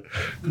about it.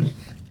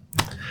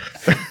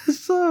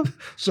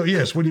 So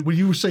yes, when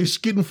you say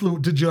skin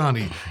flute to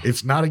Johnny,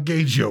 it's not a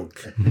gay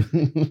joke.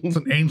 It's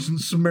an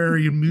ancient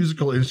Sumerian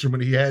musical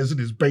instrument he has in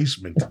his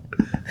basement.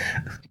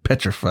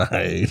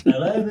 Petrified. I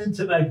let him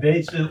into my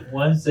basement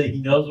once so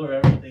he knows where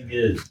everything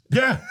is.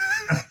 Yeah.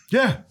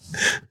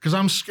 Because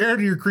I'm scared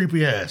of your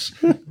creepy ass.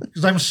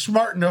 Because I'm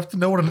smart enough to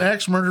know what an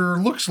axe murderer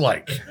looks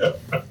like.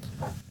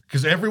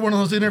 Because every one of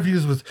those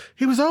interviews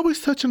he was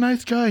always such a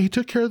nice guy. He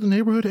took care of the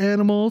neighborhood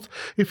animals.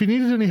 If you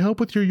needed any help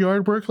with your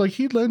yard work, like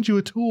he'd lend you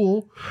a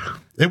tool.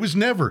 It was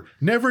never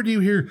do you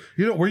hear,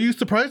 were you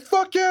surprised?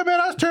 Fuck yeah, man,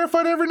 I was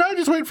terrified every night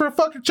just waiting for a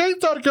fucking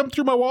chainsaw to come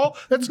through my wall.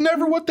 That's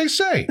never what they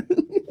say.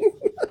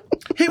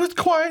 He was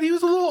quiet. He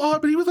was a little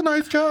odd, but he was a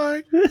nice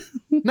guy.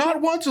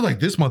 Not once like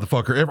this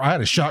motherfucker. I had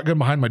a shotgun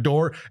behind my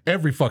door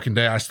every fucking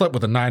day. I slept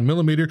with a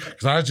 9mm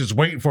because I was just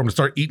waiting for him to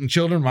start eating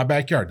children in my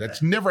backyard.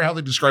 That's never how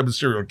they describe the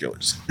serial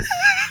killers.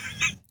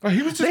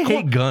 He was just they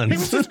hate guns. He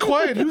was just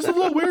quiet. He was a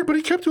little weird, but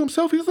he kept to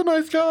himself. He was a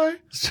nice guy.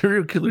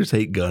 Serial killers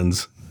hate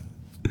guns.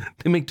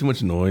 They make too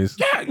much noise.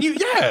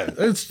 Yeah,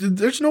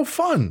 there's no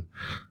fun.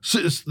 So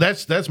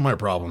that's my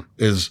problem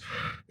is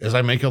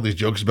I make all these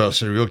jokes about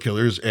serial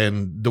killers,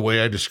 and the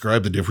way I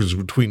describe the difference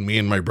between me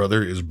and my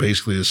brother is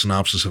basically a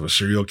synopsis of a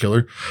serial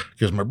killer,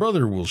 because my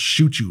brother will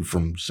shoot you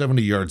from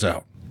 70 yards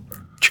out.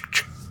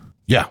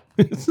 Yeah.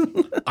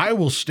 I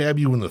will stab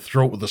you in the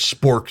throat with a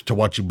spork to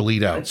watch you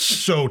bleed out.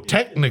 So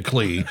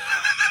technically,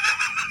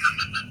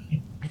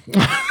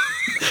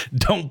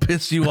 Don't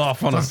piss you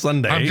off on a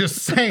Sunday. I'm just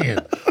saying.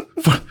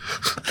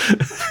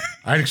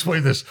 I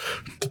explained this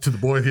to the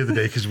boy the other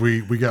day because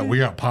we got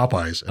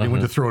Popeyes, and he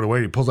went to throw it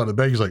away. He pulls out the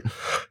bag. He's like,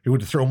 he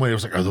went to throw them away. I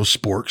was like, are those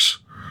sporks?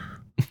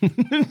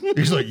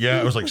 He's like, yeah.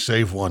 I was like,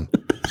 save one.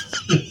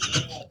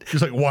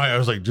 He's like, why? I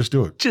was like, just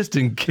do it. Just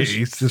in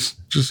case.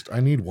 Just I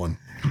need one.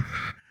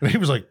 And he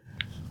was like,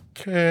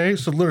 okay.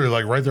 So literally,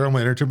 like right there on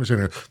my entertainment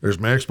center, there's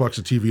my Xbox,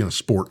 a TV, and a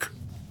spork.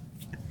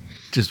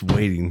 Just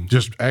waiting.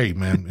 Just, hey,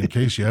 man, in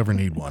case you ever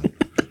need one.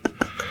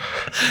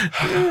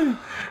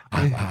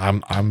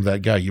 I'm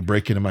that guy. You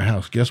break into my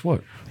house. Guess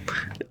what?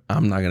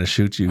 I'm not going to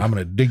shoot you. I'm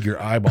going to dig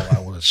your eyeball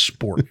out with a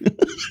spork.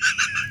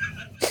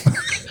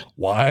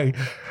 Why?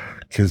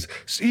 Because,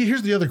 see,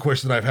 here's the other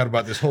question that I've had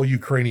about this whole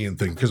Ukrainian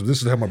thing, because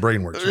this is how my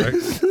brain works, right?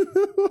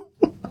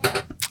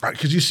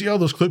 Because you see all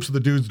those clips of the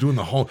dudes doing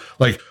the whole,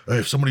 like,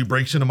 if somebody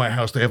breaks into my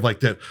house, they have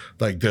like that,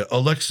 like the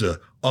Alexa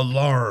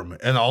alarm,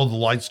 and all the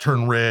lights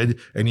turn red,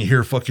 and you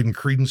hear fucking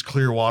Creedence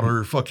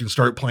Clearwater fucking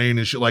start playing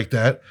and shit like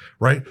that,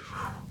 right?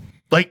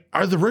 Like,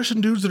 are the Russian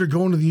dudes that are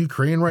going to the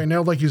Ukraine right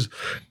now, like,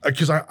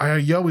 because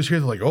you always hear,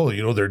 like, oh,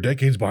 you know, they're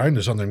decades behind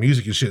us on their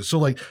music and shit. So,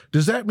 like,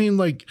 does that mean,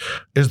 like,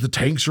 as the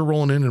tanks are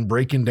rolling in and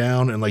breaking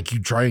down, and, like, you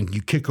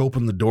kick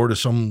open the door to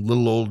some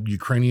little old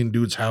Ukrainian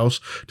dude's house,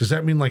 does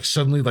that mean, like,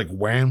 suddenly, like,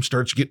 Wham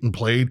starts getting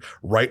played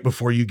right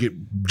before you get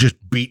just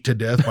beat to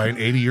death by an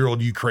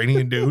 80-year-old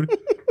Ukrainian dude?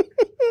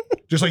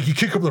 Just like you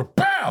kick up the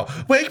pow,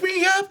 wake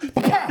me up,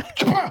 pow,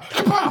 pow,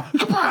 pow,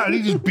 pow, and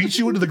he just beats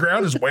you into the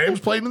ground as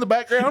Wham's playing in the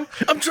background.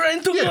 I'm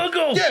trying to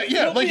go.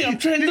 Yeah. Like I'm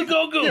trying to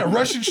go. Yeah,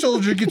 Russian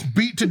soldier gets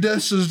beat to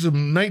death to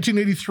some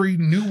 1983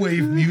 new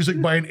wave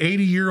music by an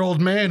 80-year-old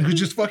man who's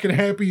just fucking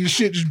happy as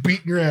shit, just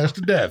beating your ass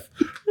to death.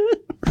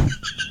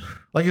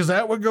 Like, is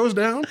that what goes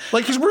down?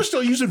 Like, because we're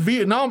still using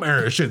Vietnam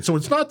era shit, so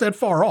it's not that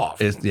far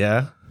off.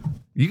 Yeah.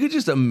 You could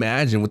just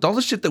imagine with all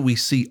the shit that we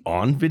see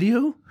on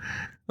video.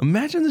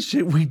 Imagine the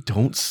shit we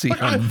don't see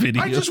like on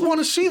video. I just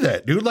want to see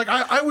that, dude. Like,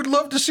 I would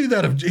love to see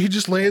that if he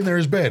just laying there in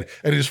his bed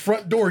and his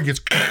front door gets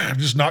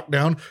just knocked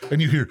down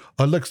and you hear,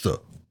 Alexa,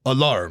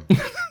 alarm.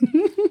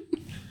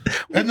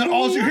 And then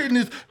all you're hearing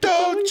is,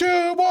 don't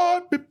you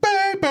want me,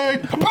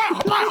 baby? Pow,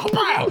 pow,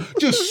 pow.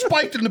 Just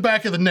spiked in the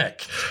back of the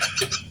neck.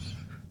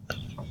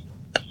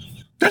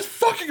 That's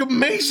fucking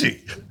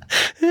amazing.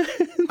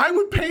 I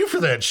would pay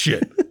for that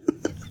shit.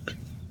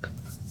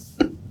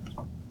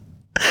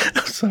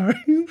 I'm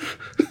sorry.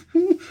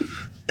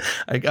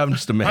 I'm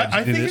just imagining.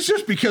 I think it's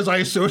just because I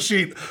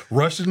associate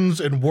Russians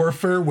and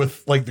warfare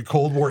with like the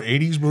Cold War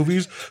 80s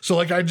movies. So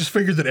like I just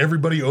figured that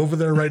everybody over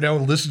there right now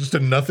listens to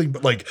nothing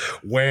but like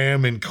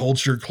Wham and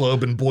Culture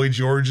Club and Boy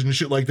George and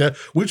shit like that,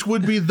 which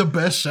would be the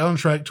best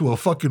soundtrack to a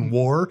fucking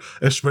war,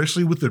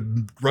 especially with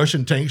the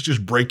Russian tanks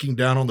just breaking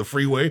down on the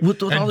freeway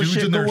with and all the dudes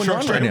shit in their going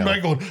trucks on right now.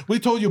 back going, we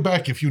told you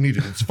back if you need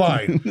it, it's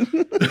fine.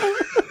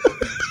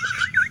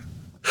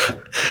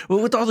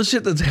 Well, with all the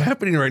shit that's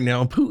happening right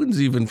now,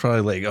 Putin's even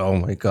probably like, oh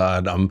my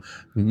God, I'm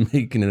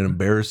making an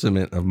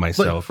embarrassment of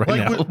myself right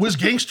now. Was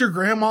Gangster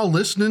Grandma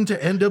listening to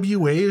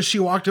NWA as she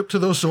walked up to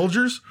those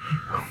soldiers?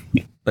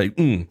 Like,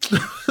 fuck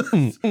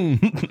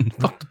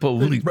the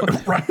police.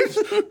 Right?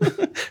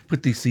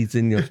 Put these seeds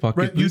in your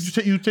pocket.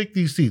 Right? You take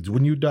these seeds.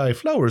 When you die,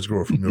 flowers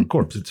grow from your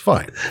corpse. It's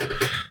fine.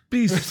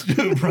 Peace.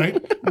 Right?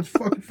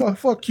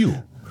 Fuck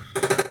you.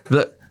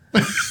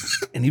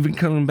 And even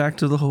coming back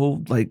to the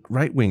whole like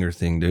right winger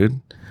thing,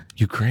 dude.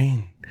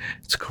 Ukraine,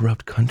 it's a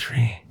corrupt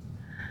country.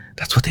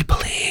 That's what they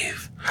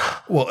believe.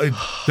 Well,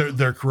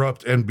 they're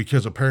corrupt, and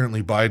because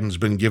apparently Biden's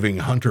been giving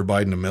Hunter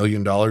Biden $1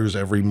 million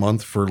every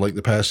month for like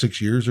the past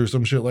 6 years or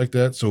some shit like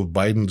that. So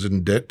Biden's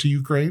in debt to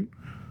Ukraine.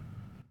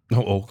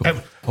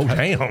 Damn.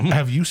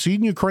 Have you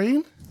seen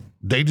Ukraine?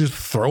 They just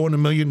throwing $1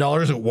 million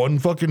at one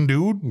fucking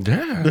dude?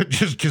 Yeah.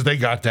 Just because they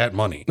got that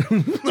money.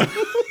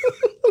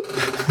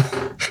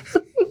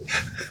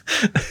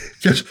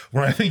 Because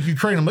when I think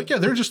Ukraine, I'm like, yeah,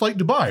 they're just like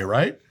Dubai,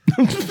 right?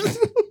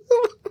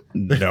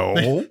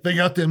 No. They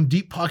got them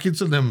deep pockets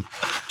of them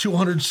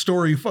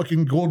 200-story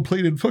fucking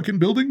gold-plated fucking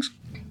buildings.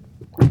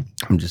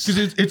 I'm just...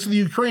 Because it's the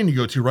Ukraine you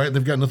go to, right?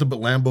 They've got nothing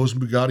but Lambos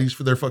and Bugattis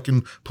for their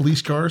fucking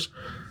police cars.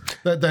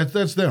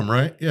 That's them,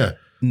 right? Yeah.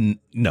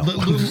 No.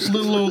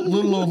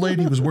 Little old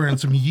lady was wearing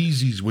some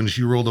Yeezys when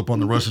she rolled up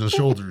on the Russian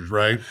shoulders,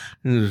 right?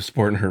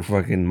 Sporting her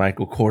fucking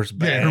Michael Kors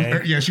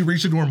bag. Yeah, she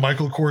reached into her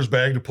Michael Kors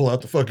bag to pull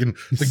out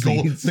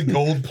the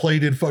gold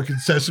plated fucking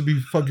sesame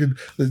fucking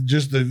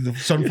just the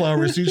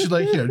sunflower seeds. She's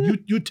like, yeah,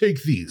 you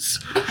take these,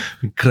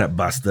 crap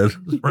bastard.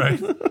 Right?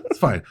 It's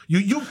fine.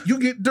 You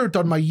get dirt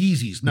on my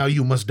Yeezys. Now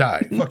you must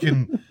die.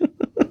 Fucking.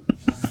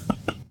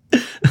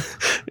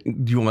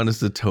 you want us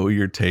to tow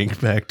your tank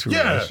back to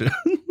Yeah. Russia?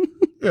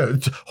 Yeah,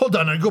 hold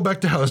on. I go back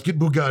to house, get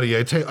Bugatti.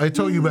 I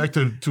tow you back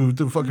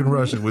to fucking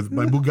Russia with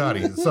my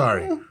Bugatti.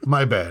 Sorry,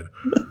 my bad.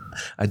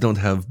 I don't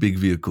have big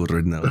vehicle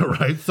right now.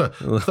 Right?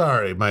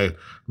 Sorry, my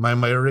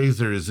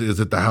razor is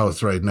at the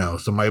house right now.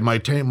 So my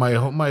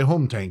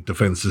home tank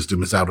defense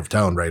system is out of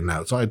town right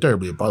now. So I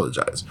terribly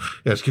apologize.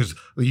 Yes, because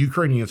the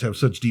Ukrainians have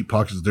such deep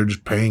pockets. They're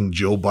just paying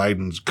Joe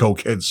Biden's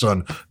cokehead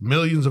son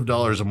millions of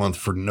dollars a month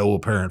for no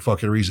apparent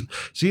fucking reason.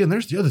 See, and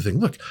there's the other thing.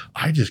 Look,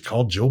 I just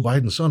called Joe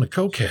Biden's son a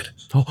cokehead.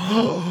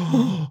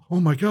 Oh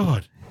my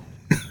God.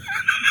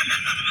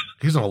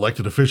 He's an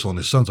elected official and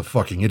his son's a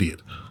fucking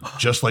idiot.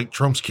 Just like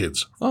Trump's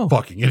kids. Oh.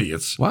 Fucking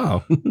idiots.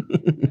 Wow.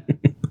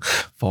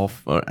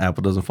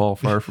 Apple doesn't fall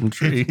far from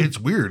tree. It's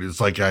weird. It's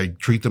like I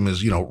treat them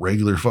as,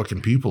 regular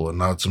fucking people and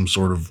not some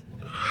sort of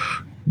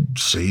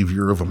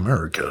savior of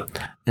America.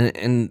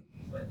 And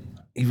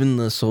even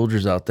the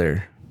soldiers out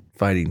there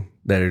fighting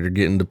that are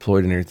getting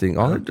deployed and everything,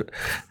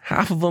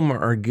 half of them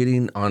are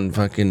getting on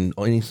fucking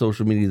any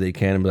social media they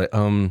can and be like,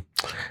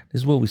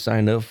 this is what we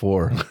signed up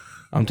for.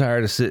 I'm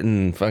tired of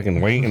sitting and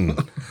fucking waiting.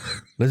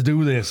 Let's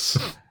do this.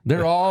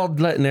 They're all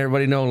letting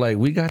everybody know, like,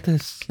 we got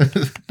this.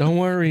 Don't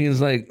worry. It's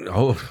like,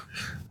 oh,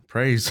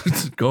 praise.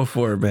 Go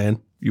for it,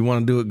 man. You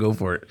want to do it, go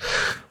for it.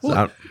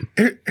 Well,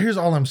 here's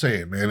all I'm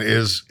saying, man,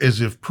 is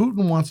if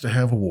Putin wants to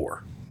have a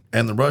war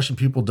and the Russian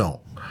people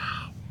don't,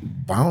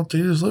 why don't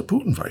they just let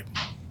Putin fight?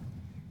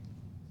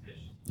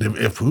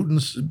 If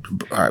Putin's,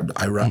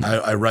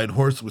 I ride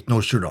horse with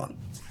no shirt on.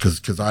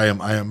 Because I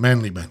am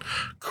manly man.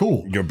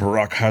 Cool. Your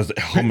Barack has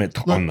a helmet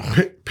on.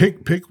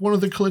 Pick one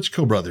of the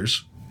Klitschko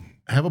brothers.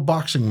 Have a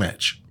boxing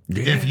match.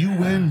 Yeah. If you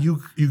win,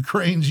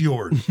 Ukraine's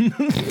yours.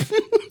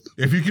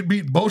 If you can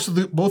beat both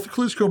the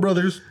Klitschko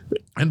brothers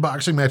in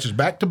boxing matches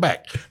back to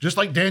back, just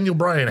like Daniel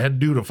Bryan had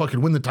to do to fucking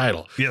win the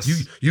title. Yes.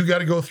 You got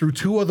to go through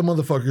two other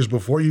motherfuckers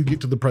before you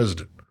get to the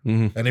president.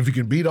 Mm-hmm. And if you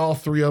can beat all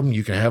three of them,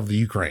 you can have the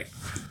Ukraine.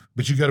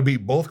 But you got to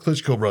beat both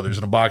Klitschko brothers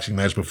in a boxing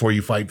match before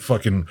you fight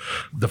fucking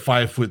the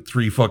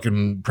 5'3"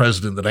 fucking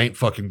president that ain't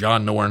fucking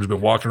gone nowhere and has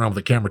been walking around with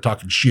a camera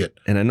talking shit.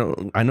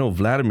 And I know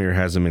Vladimir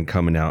hasn't been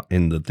coming out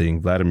in the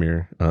thing,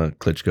 Vladimir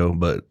Klitschko,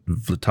 but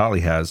Vitaly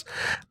has.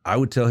 I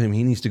would tell him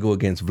he needs to go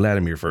against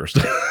Vladimir first.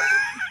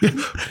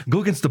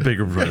 Go against the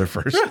bigger brother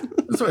first.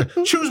 That's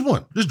right. Choose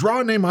one. Just draw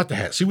a name out the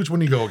hat. See which one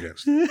you go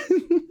against.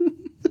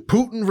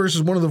 Putin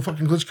versus one of the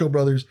fucking Klitschko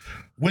brothers.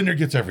 Winner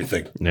gets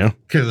everything. Yeah.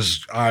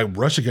 Because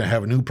Russia going to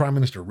have a new prime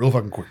minister real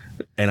fucking quick.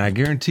 And I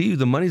guarantee you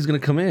the money's going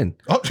to come in.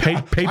 Oh,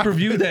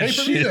 Pay-per-view that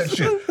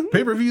shit.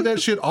 Pay-per-view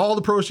that shit. All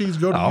the proceeds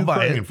go to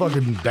Ukraine and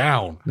fucking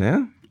down.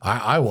 Yeah.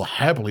 I will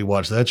happily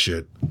watch that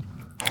shit.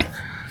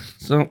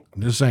 So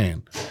I'm just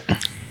saying.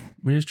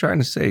 We're just trying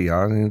to say,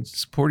 y'all,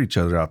 support each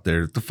other out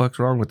there. What the fuck's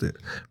wrong with it?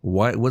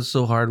 What's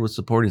so hard with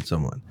supporting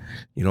someone?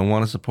 You don't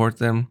want to support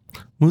them?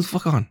 Move the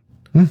fuck on.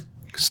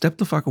 Step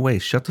the fuck away.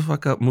 Shut the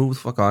fuck up. Move the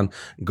fuck on.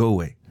 Go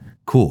away.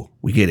 Cool.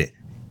 We get it.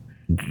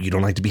 You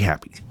don't like to be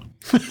happy.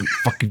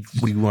 Fuck,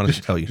 what do you want us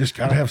to tell you? Just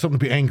gotta have something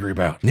to be angry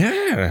about.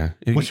 Yeah.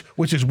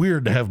 Which is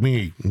weird to have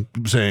me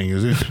saying.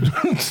 Is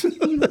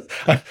it?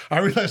 I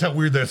realize how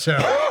weird that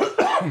sounds.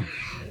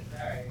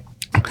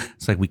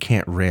 It's like we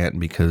can't rant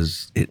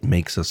because it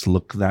makes us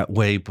look that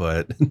way,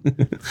 but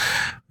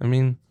I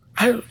mean,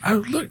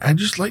 I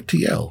just like to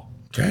yell.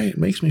 Okay, it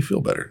makes me feel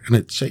better, and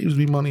it saves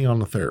me money on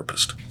the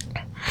therapist.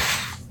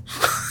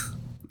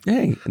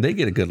 Hey, they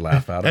get a good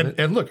laugh out of it.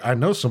 And look, I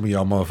know some of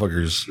y'all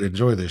motherfuckers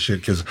enjoy this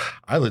shit because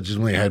I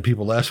legitimately had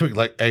people last week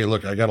like, hey,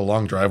 look, I got a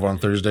long drive on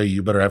Thursday.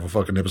 You better have a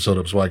fucking episode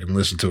up so I can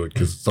listen to it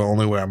because it's the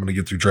only way I'm going to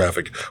get through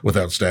traffic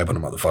without stabbing a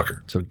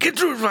motherfucker. So get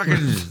through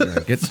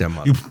fucking get them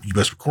up. You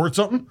best record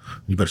something.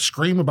 You better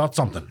scream about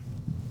something.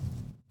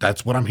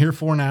 That's what I'm here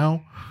for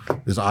now.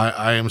 Is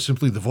I am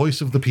simply the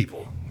voice of the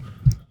people.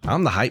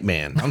 I'm the hype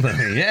man.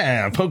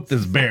 Yeah, poke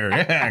this bear.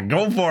 Yeah,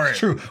 go for it.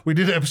 True. We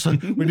did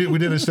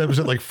this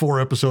episode like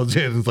 4 episodos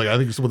in. It's like I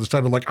think it's when it's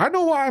time to like, I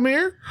know why I'm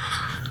here.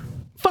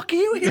 Fuck are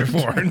you here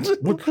for?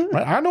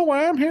 I know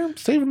why I'm here. I'm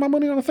saving my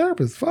money on a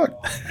therapist.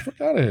 Fuck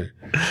out of here.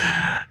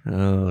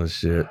 Oh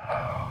shit.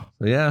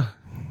 So yeah,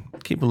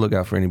 keep a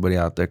lookout for anybody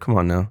out there. Come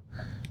on now,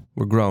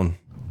 we're grown.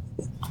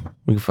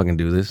 We can fucking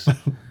do this. I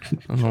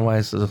don't know why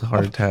it's such a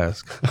hard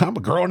task. I'm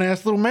a grown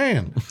ass little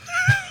man.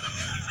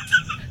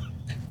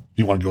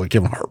 You want to go a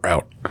Kevin Hart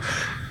route?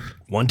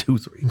 1, 2,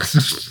 3.